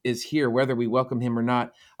is here, whether we welcome him or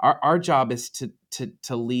not. Our job is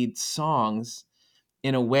to lead songs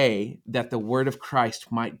in a way that the word of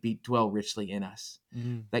Christ might dwell richly in us.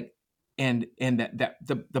 Like, and that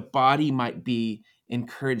the body might be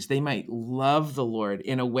encouraged. They might love the Lord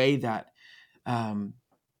in a way that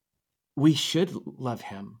we should love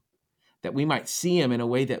him, that we might see him in a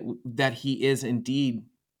way that he is indeed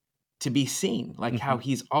to be seen, like how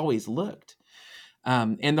he's always looked.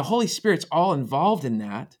 And the Holy Spirit's all involved in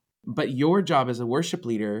that. But your job as a worship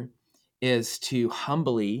leader is to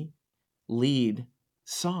humbly lead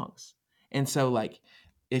songs. And so, like,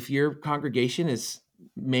 if your congregation is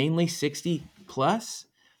mainly 60 plus,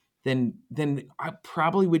 then I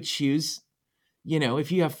probably would choose,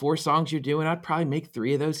 if you have 4 songs you're doing, I'd probably make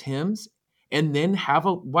 3 of those hymns and then have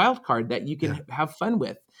a wild card that you can have fun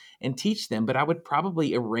with and teach them. But I would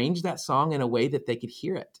probably arrange that song in a way that they could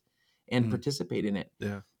hear it and participate in it.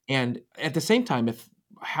 Yeah. And at the same time, if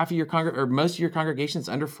half of your or most of your congregation is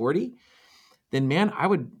under 40, then man, I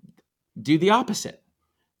would do the opposite.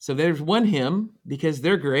 So there's one hymn because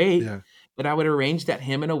they're great, but I would arrange that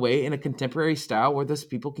hymn in a way, in a contemporary style, where those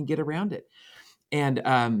people can get around it.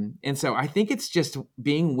 And so I think it's just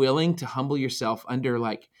being willing to humble yourself under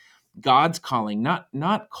like God's calling,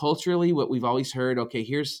 not culturally what we've always heard. Okay,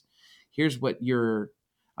 here's what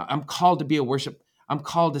I'm called to be a worship. I'm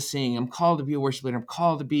called to sing. I'm called to be a worship leader. I'm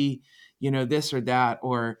called to be, this or that,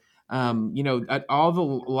 or a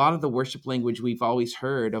lot of the worship language we've always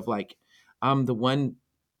heard of, like, I'm the one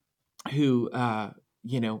who, I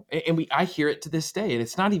hear it to this day, and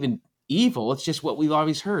it's not even evil. It's just what we've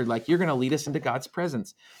always heard. Like, you're going to lead us into God's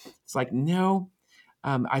presence. It's like, no,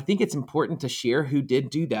 I think it's important to share who did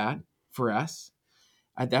do that for us.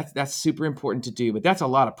 That's super important to do, but that's a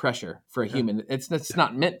lot of pressure for a human. That's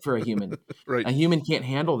not meant for a human. Right. A human can't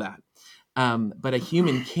handle that. But a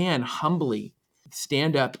human can humbly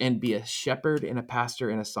stand up and be a shepherd and a pastor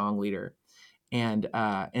and a song leader. And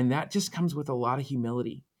that just comes with a lot of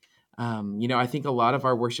humility. I think a lot of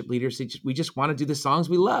our worship leaders, we just want to do the songs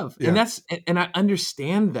we love. Yeah. And I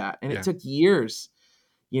understand that. And it took years,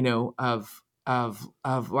 of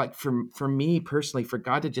like, for me personally, for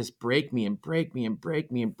God to just break me and break me and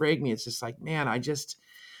break me and break me. It's just like, man,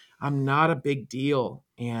 I'm not a big deal.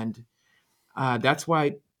 And that's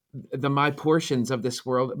why my portions of this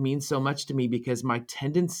world mean so much to me, because my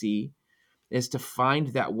tendency is to find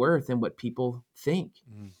that worth in what people think,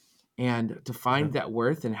 and to find that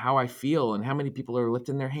worth in how I feel and how many people are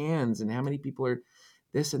lifting their hands and how many people are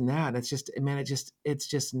this and that. It's just, man, it's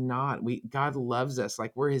just not, God loves us.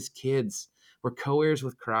 Like, we're his kids. We're co-heirs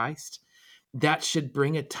with Christ. That should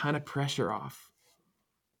bring a ton of pressure off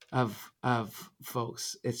of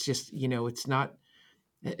folks. It's just, it's not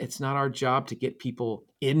our job to get people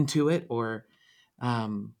into it, or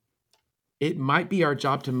it might be our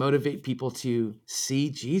job to motivate people to see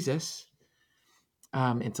Jesus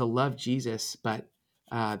and to love Jesus. But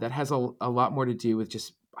that has a lot more to do with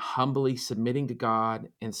just humbly submitting to God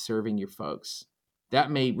and serving your folks.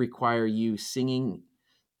 That may require you singing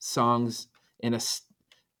songs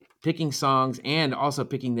picking songs and also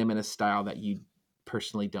picking them in a style that you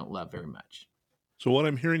personally don't love very much. So what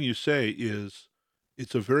I'm hearing you say is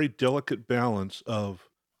it's a very delicate balance of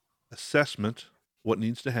assessment, what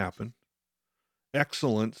needs to happen,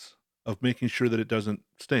 excellence of making sure that it doesn't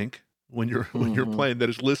stink when you're playing, that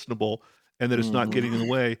it's listenable and that it's not getting in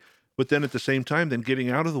the way. But then at the same time, then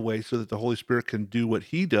getting out of the way so that the Holy Spirit can do what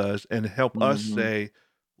he does and help us say,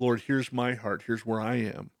 Lord, here's my heart. Here's where I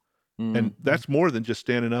am. And that's more than just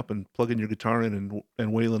standing up and plugging your guitar in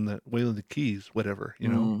and wailing the keys, whatever, you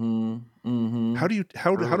know. How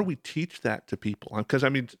do we teach that to people? Because I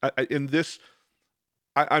mean,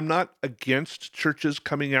 I'm not against churches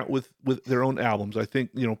coming out with their own albums. I think,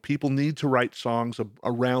 you know, people need to write songs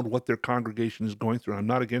around what their congregation is going through. I'm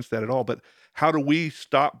not against that at all. But how do we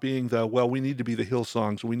stop being we need to be the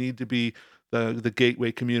Hillsongs, we need to be the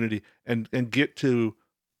Gateway community, and get to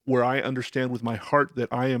where I understand with my heart that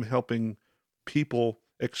I am helping people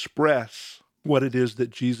express what it is that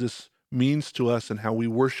Jesus means to us and how we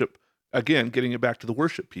worship. Again, getting it back to the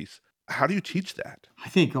worship piece. How do you teach that? I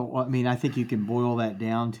think you can boil that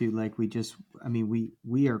down to like we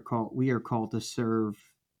are called to serve,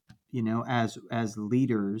 you know, as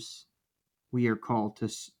leaders, we are called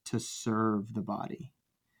to serve the body.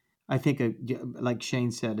 I think like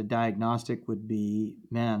Shane said, a diagnostic would be,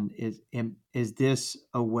 man, is this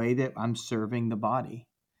a way that I'm serving the body,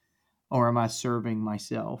 or am I serving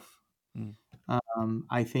myself?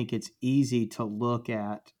 I think it's easy to look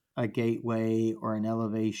at a Gateway or an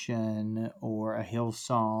Elevation or a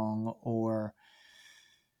Hillsong or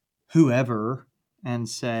whoever and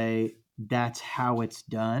say that's how it's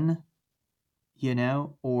done, you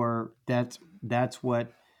know, or that's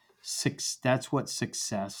what success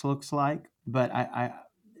looks like. But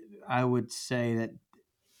I would say that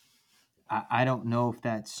I don't know if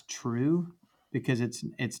that's true, because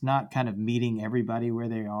it's not kind of meeting everybody where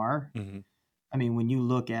they are. I mean, when you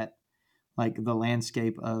look at like the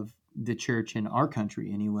landscape of the church in our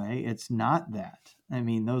country anyway, it's not that. I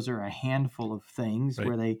mean, those are a handful of things Right.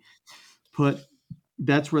 where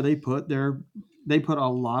they put a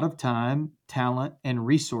lot of time, talent, and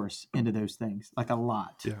resource into those things, like a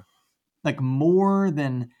lot. Yeah. Like more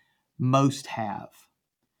than most have.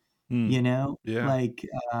 You know, Yeah. like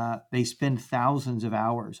they spend thousands of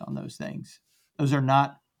hours on those things.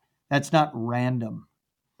 That's not random.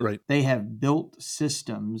 Right. They have built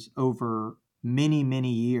systems over many,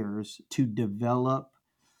 many years to develop,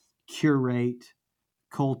 curate,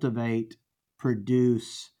 cultivate,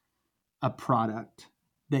 produce a product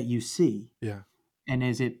that you see. Yeah. And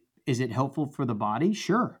is it helpful for the body?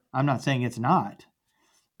 Sure. I'm not saying it's not,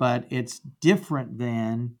 but it's different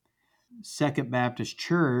than Second Baptist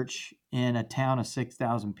Church in a town of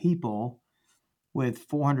 6,000 people with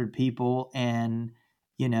 400 people and,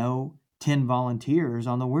 you know, 10 volunteers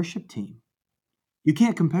on the worship team. You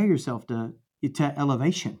can't compare yourself to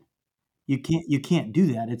Elevation. You can't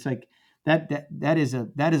do that. It's like that is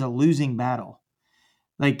a losing battle.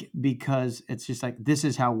 Like, because it's just like, this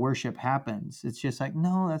is how worship happens. It's just like,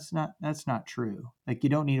 no, that's not true. Like,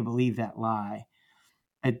 you don't need to believe that lie.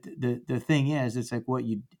 The thing is, it's like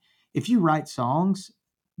if you write songs,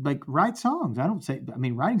 like, write songs.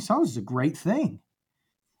 Writing songs is a great thing.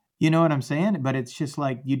 You know what I'm saying? But it's just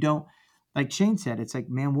like, you don't, like Shane said, it's like,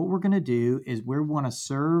 man, what we're going to do is we want to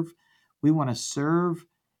serve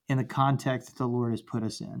in the context that the Lord has put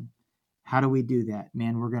us in. How do we do that?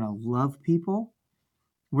 Man, we're going to love people.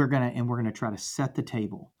 We're going to try to set the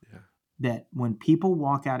table. Yeah. That when people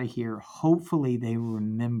walk out of here, hopefully they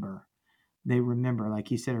remember,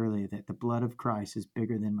 like you said earlier, that the blood of Christ is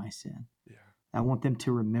bigger than my sin. Yeah. I want them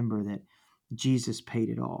to remember that Jesus paid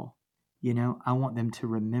it all. You know, I want them to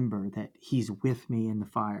remember that he's with me in the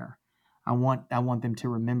fire. I want them to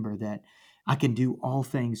remember that I can do all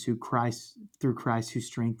things through Christ who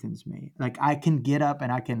strengthens me. Like, I can get up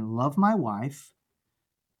and I can love my wife,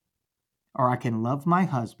 or I can love my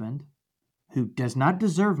husband who does not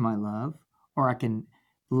deserve my love, or I can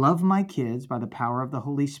love my kids by the power of the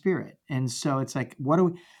Holy Spirit. And so it's like,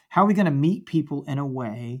 how are we going to meet people in a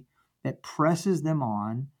way that presses them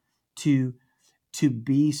on to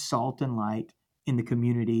be salt and light in the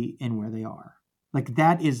community and where they are? Like,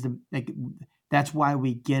 that's why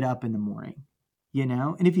we get up in the morning, you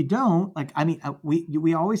know? And if you don't, like, I mean,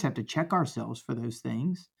 we always have to check ourselves for those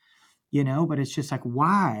things, you know, but it's just like,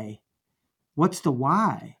 why? What's the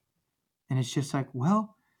why? And it's just like,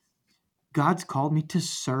 well, God's called me to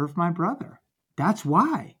serve my brother. That's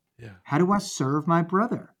why. Yeah. How do I serve my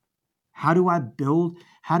brother? How do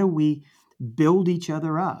we build each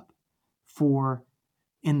other up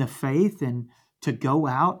in the faith, and to go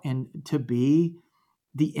out and to be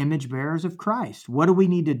the image bearers of Christ? What do we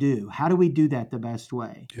need to do? How do we do that the best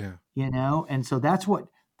way? Yeah. You know? And so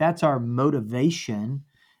that's our motivation.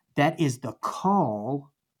 That is the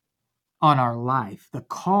call on our life. The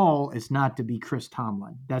call is not to be Chris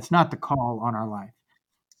Tomlin. That's not the call on our life.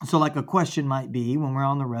 So, like, a question might be, when we're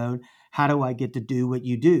on the road, how do I get to do what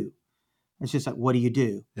you do? It's just like, what do you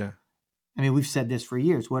do? Yeah. I mean, we've said this for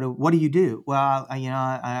years. What do you do? Well,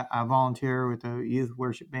 I volunteer with a youth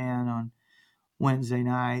worship band on Wednesday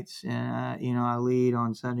nights, and I lead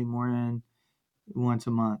on Sunday morning once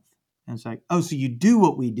a month. And it's like, oh, so you do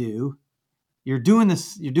what we do. You're doing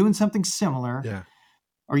this. You're doing something similar. Yeah.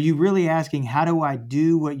 Are you really asking, how do I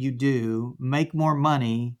do what you do, make more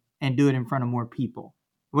money, and do it in front of more people?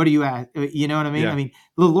 What do you ask? You know what I mean? Yeah. I mean,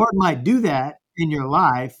 the Lord might do that in your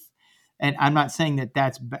life, and I'm not saying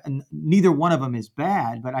that neither one of them is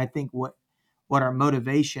bad, but I think what our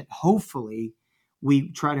motivation, hopefully,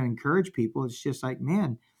 we try to encourage people. It's just like,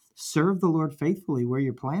 man, serve the Lord faithfully where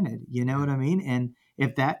you're planted. You know what I mean? And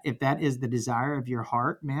if that is the desire of your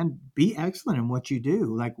heart, man, be excellent in what you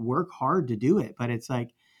do. Like, work hard to do it. But it's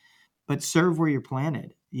like, but serve where you're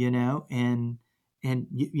planted, and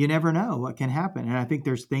you never know what can happen. And I think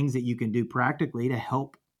there's things that you can do practically to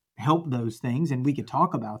help those things. And we could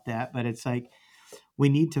talk about that, but it's like, we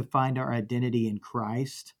need to find our identity in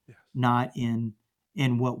Christ, Yes. not in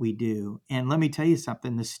what we do. And let me tell you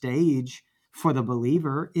something, the stage for the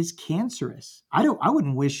believer is cancerous. I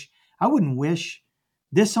wouldn't wish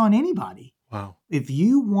this on anybody. Wow. If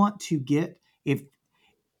you want to if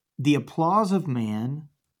the applause of man,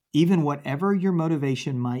 even whatever your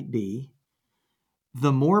motivation might be,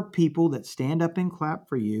 the more people that stand up and clap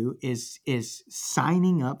for you is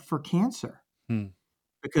signing up for cancer.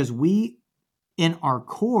 Because we, in our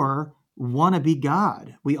core, want to be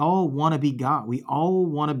God. We all want to be God. We all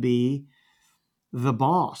want to be the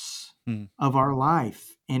boss of our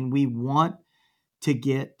life, and we want to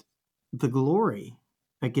get the glory.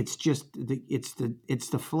 Like, it's just it's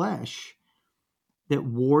the flesh that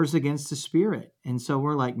wars against the spirit. And so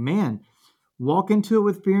we're like, man, walk into it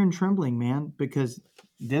with fear and trembling, man, because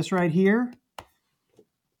this right here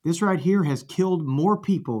has killed more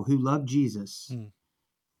people who love Jesus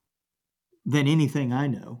than anything I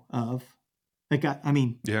know of. Like, I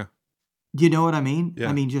mean, Yeah. you know what I mean? Yeah.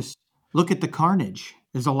 I mean, just look at the carnage.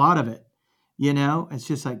 There's a lot of it. It's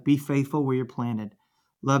just like, be faithful where you're planted.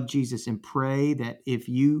 Love Jesus, and pray that if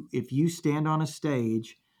you stand on a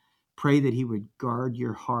stage, pray that he would guard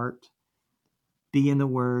your heart, be in the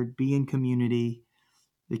word, be in community,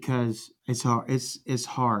 because it's hard. It's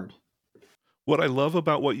hard. What I love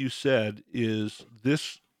about what you said is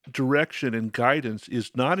this direction and guidance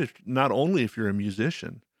is not only if you're a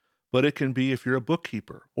musician, but it can be if you're a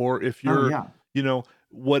bookkeeper, or if Oh, you're, yeah.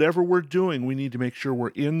 whatever we're doing, we need to make sure we're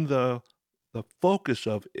in the focus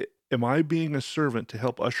of, am I being a servant to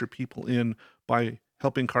help usher people in by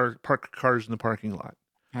helping park cars in the parking lot?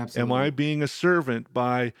 Absolutely. Am I being a servant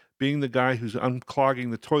by being the guy who's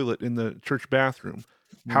unclogging the toilet in the church bathroom?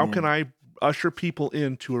 How can I usher people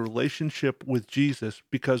into a relationship with Jesus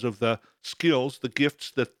because of the skills, the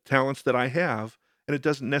gifts, the talents that I have? And it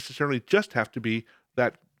doesn't necessarily just have to be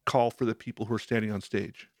that call for the people who are standing on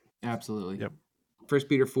stage. Absolutely. Yep. 1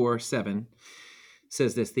 Peter 4:7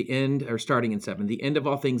 says this, starting in 7, the end of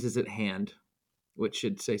all things is at hand, which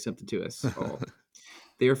should say something to us all.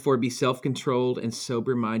 Therefore, be self-controlled and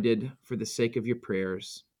sober-minded for the sake of your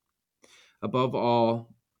prayers. Above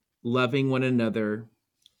all, loving one another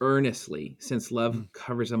earnestly, since love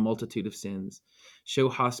covers a multitude of sins. Show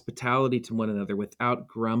hospitality to one another without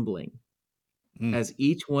grumbling. As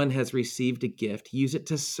each one has received a gift, use it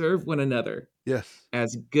to serve one another. Yes.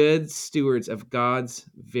 As good stewards of God's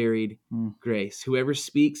varied grace. Whoever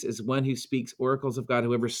speaks is one who speaks oracles of God.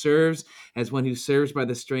 Whoever serves as one who serves by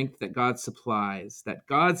the strength that God supplies.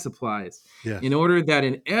 Yes. In order that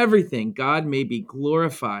in everything God may be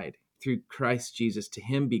glorified through Christ Jesus. To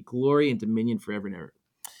him be glory and dominion forever and ever.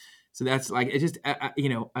 So that's like, it just,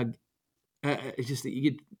 it's just,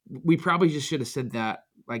 we probably just should have said that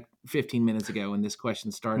like 15 minutes ago when this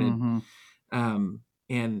question started.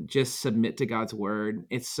 And just submit to God's word.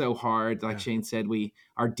 It's so hard. Like Shane said,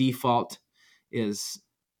 our default is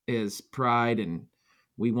pride, and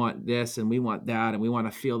we want this and we want that, and we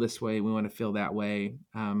want to feel this way, and we want to feel that way.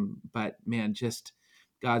 But man, just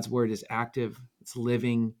God's word is active. It's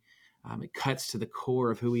living. It cuts to the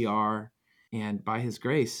core of who we are. And by his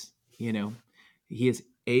grace, he is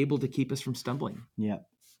able to keep us from stumbling. Yeah.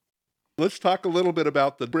 Let's talk a little bit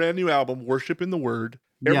about the brand new album, Worship in the Word.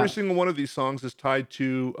 Every single one of these songs is tied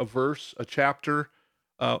to a verse, a chapter,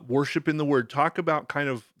 worship in the Word. Talk about kind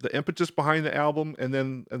of the impetus behind the album, and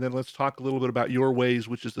then let's talk a little bit about Your Ways,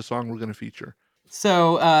 which is the song we're going to feature.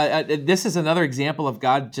 So this is another example of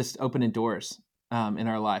God just opening doors in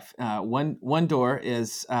our life. One door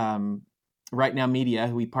is Right Now Media,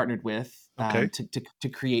 who we partnered with to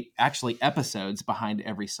create actually episodes behind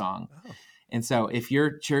every song. Oh. And so if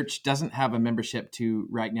your church doesn't have a membership to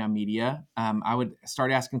Right Now Media, I would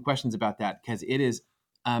start asking questions about that, because it is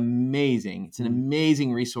amazing. It's an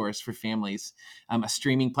amazing resource for families. A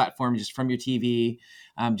streaming platform just from your TV,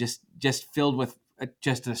 just filled with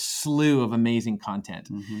just a slew of amazing content.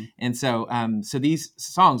 And so these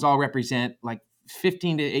songs all represent like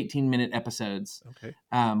 15 to 18 minute episodes. Okay.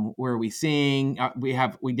 Where we sing.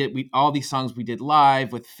 All these songs we did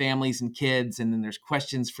live with families and kids, and then there's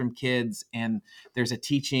questions from kids, and there's a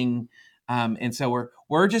teaching. And so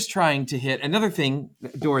we're just trying to hit another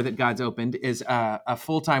door that God's opened is a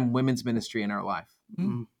full-time women's ministry in our life,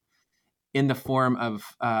 in the form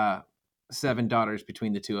of 7 daughters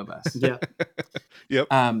between the two of us. Yeah. Yep.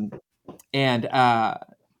 And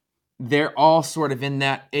they're all sort of in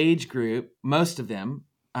that age group, most of them,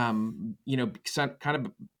 kind of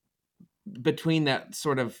between that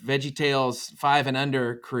sort of VeggieTales 5 and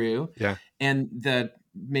under crew, and the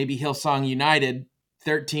maybe Hillsong United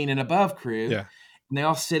 13 and above crew. Yeah. And they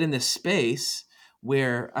all sit in this space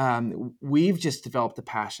where we've just developed a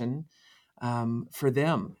passion for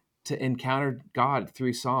them to encounter God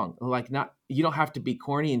through song. You don't have to be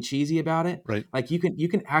corny and cheesy about it. Right. Like you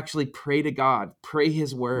can actually pray to God, pray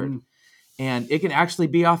His word, and it can actually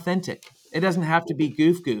be authentic. It doesn't have to be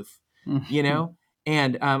goof, you know?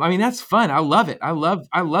 And that's fun. I love it. I love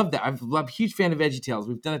that. I'm a huge fan of VeggieTales.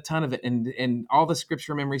 We've done a ton of it and all the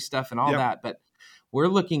scripture memory stuff and all that. But we're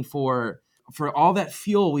looking for all that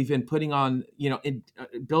fuel we've been putting on,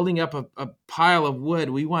 building up a pile of wood.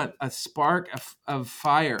 We want a spark of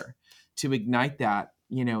fire to ignite that,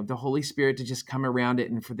 the Holy Spirit to just come around it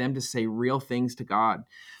and for them to say real things to God.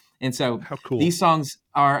 And so How cool. These songs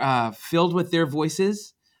are filled with their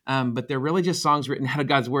voices, but they're really just songs written out of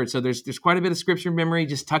God's word. So there's quite a bit of scripture memory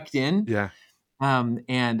just tucked in. Yeah. And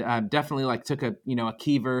definitely took a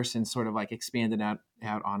key verse and sort of expanded out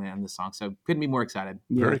on it on the song. So couldn't be more excited.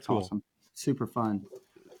 Yeah, Very it's cool. awesome. Super fun.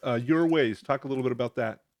 Your Ways. Talk a little bit about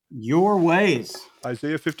that. Your Ways.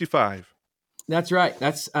 Isaiah 55. That's right.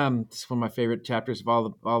 That's it's one of my favorite chapters of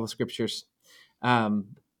all the scriptures.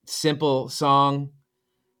 Simple song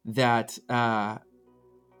that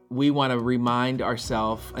we want to remind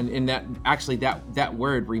ourselves, and that actually that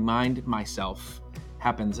word "remind myself"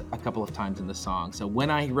 happens a couple of times in the song. So when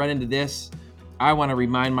I run into this, I want to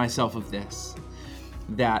remind myself of this: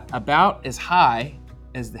 that about as high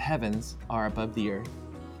as the heavens are above the earth,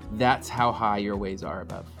 that's how high your ways are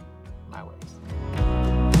above my ways.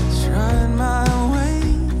 Trying my way,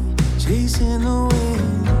 chasing the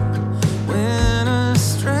wind, went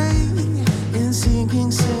astray in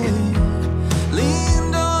sinking sand,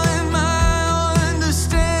 leaned on my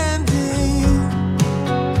understanding,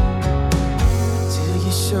 till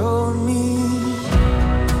you showed me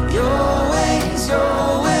your ways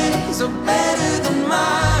are better than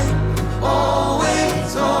mine, always,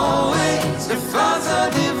 your thoughts are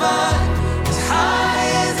divine. As high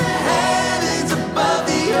as the heavens above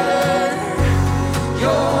the earth,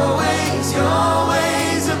 your ways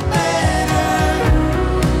are better.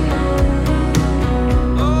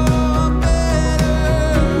 Oh, better.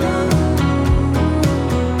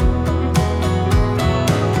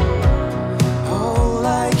 Oh,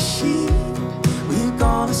 like sheep, we've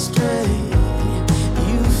gone astray.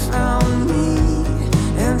 You found me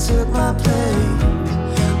and took my place.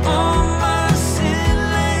 All my sin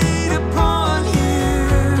laid upon you,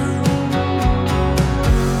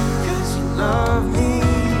 'cause you love me.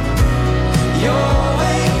 Your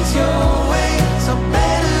ways are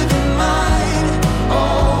better than mine.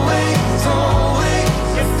 Always,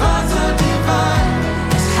 your thoughts are divine.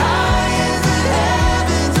 As high as the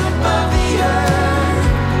heavens above the earth,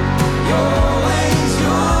 your ways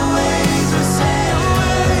are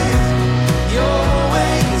safe. Your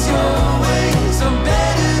ways are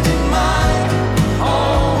better than mine.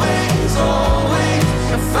 Always,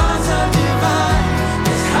 your thoughts are divine.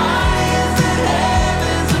 As high as the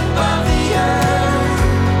heavens above the earth,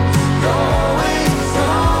 your ways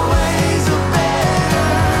are better.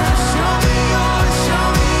 Show me your ways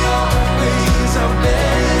are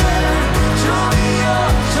better. Show me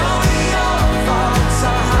your thoughts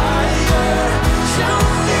are higher. Show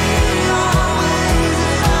me your ways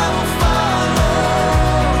and I will follow.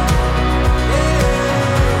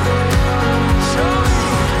 Show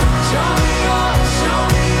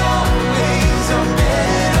me your ways are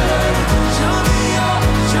better. Show me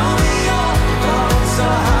your thoughts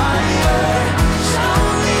are higher. Show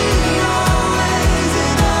me your ways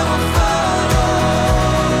and I will follow.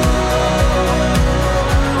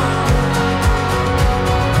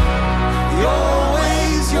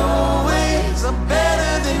 Your ways are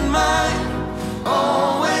better than mine.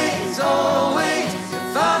 Always, your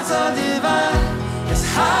thoughts are divine. As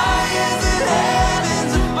high as the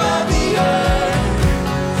heavens above the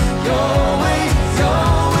earth, your ways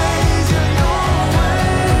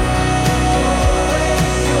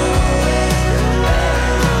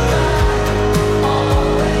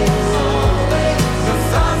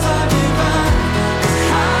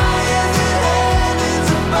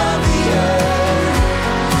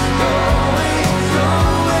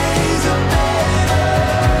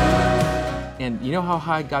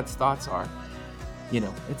high God's thoughts are.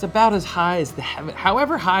 It's about as high as the heaven,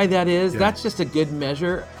 however high that is. Yeah. That's just a good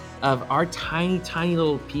measure of our tiny, tiny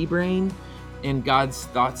little pea brain and God's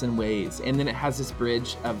thoughts and ways. And then it has this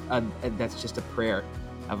bridge of that's just a prayer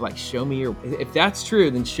of like, show me if that's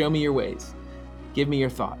true, then show me your ways. Give me your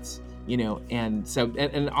thoughts, And so,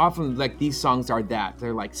 and often like these songs are that.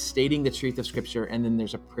 They're like stating the truth of Scripture. And then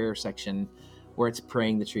there's a prayer section where it's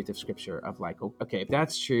praying the truth of Scripture of like, okay, if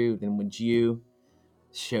that's true, then would you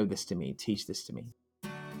show this to me, teach this to me?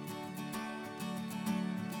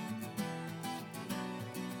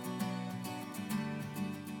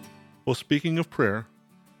 Well, speaking of prayer,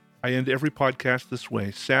 I end every podcast this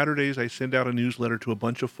way. Saturdays, I send out a newsletter to a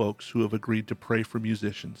bunch of folks who have agreed to pray for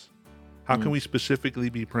musicians. How can we specifically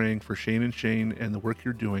be praying for Shane and Shane and the work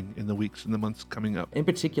you're doing in the weeks and the months coming up? In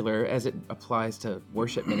particular, as it applies to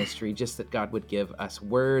worship ministry, just that God would give us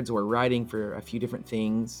words. We're writing for a few different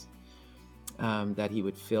things, that he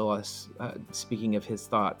would fill us, speaking of his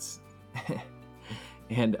thoughts,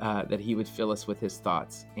 and that he would fill us with his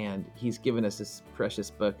thoughts. And he's given us this precious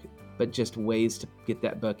book, but just ways to get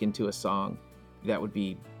that book into a song. That would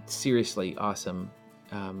be seriously awesome.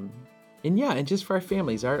 And just for our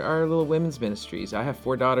families, our little women's ministries. I have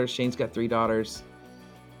 4 daughters. Shane's got 3 daughters.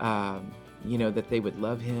 That they would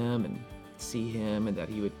love him and see him, and that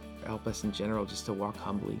he would help us in general just to walk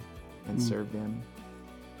humbly and serve them.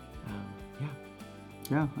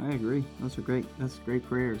 Yeah, I agree. Those are great. That's great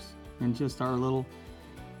prayers. And just our little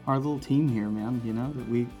team here, man, that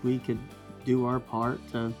we could do our part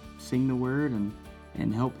to sing the word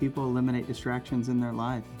and help people eliminate distractions in their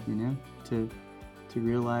life, to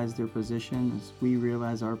realize their position as we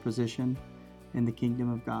realize our position in the kingdom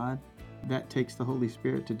of God. That takes the Holy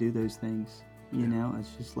Spirit to do those things.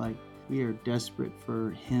 It's just like we are desperate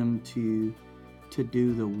for him to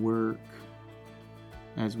do the work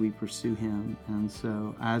as we pursue him. And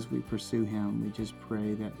so as we pursue him, we just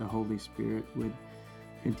pray that the Holy Spirit would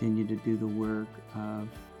continue to do the work of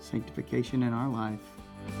sanctification in our life.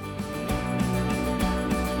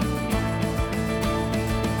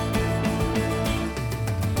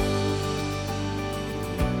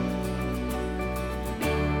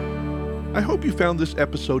 I hope you found this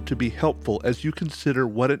episode to be helpful as you consider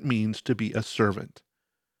what it means to be a servant.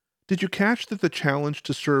 Did you catch that the challenge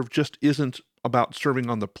to serve just isn't about serving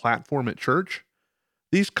on the platform at church?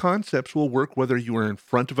 These concepts will work whether you are in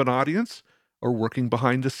front of an audience or working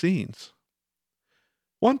behind the scenes.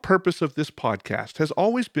 One purpose of this podcast has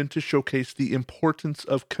always been to showcase the importance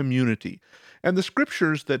of community, and the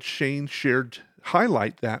scriptures that Shane shared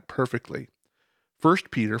highlight that perfectly.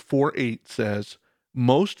 1 Peter 4:8 says,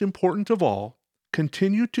 "Most important of all,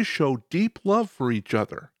 continue to show deep love for each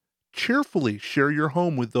other. Cheerfully share your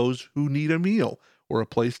home with those who need a meal or a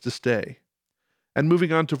place to stay." And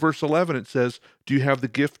moving on to verse 11, it says, "Do you have the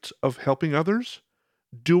gift of helping others?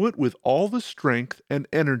 Do it with all the strength and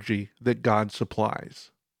energy that God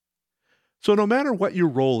supplies." So no matter what your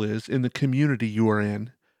role is in the community you are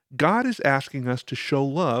in, God is asking us to show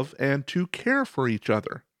love and to care for each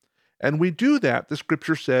other. And we do that, the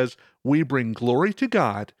scripture says, we bring glory to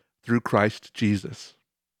God through Christ Jesus.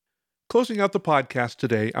 Closing out the podcast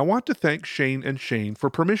today, I want to thank Shane and Shane for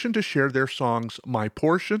permission to share their songs My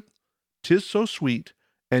Portion, 'Tis So Sweet,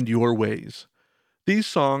 and Your Ways. These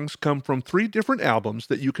songs come from 3 different albums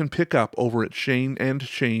that you can pick up over at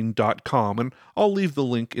shaneandshane.com, and I'll leave the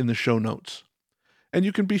link in the show notes. And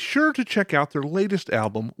you can be sure to check out their latest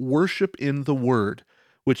album, Worship in the Word,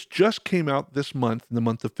 which just came out this month, in the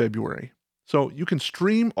month of February. So you can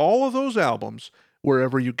stream all of those albums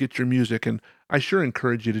wherever you get your music, and I sure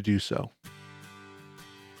encourage you to do so.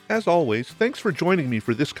 As always, thanks for joining me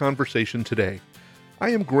for this conversation today. I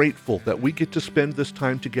am grateful that we get to spend this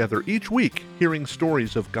time together each week hearing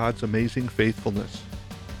stories of God's amazing faithfulness.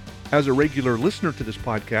 As a regular listener to this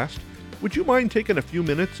podcast, would you mind taking a few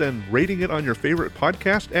minutes and rating it on your favorite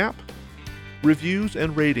podcast app? Reviews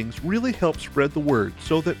and ratings really help spread the word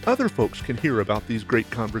so that other folks can hear about these great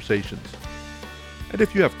conversations. And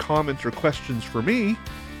if you have comments or questions for me,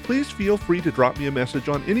 please feel free to drop me a message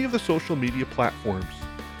on any of the social media platforms.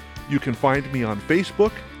 You can find me on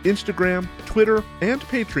Facebook, Instagram, Twitter, and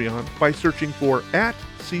Patreon by searching for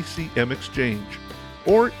 @CCMExchange.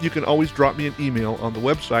 Or you can always drop me an email on the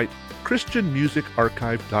website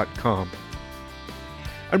christianmusicarchive.com.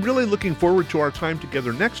 I'm really looking forward to our time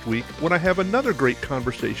together next week when I have another great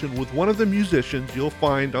conversation with one of the musicians you'll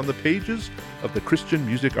find on the pages of the Christian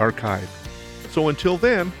Music Archive. So until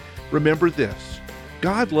then, remember this: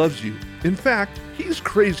 God loves you. In fact, He's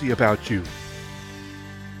crazy about you.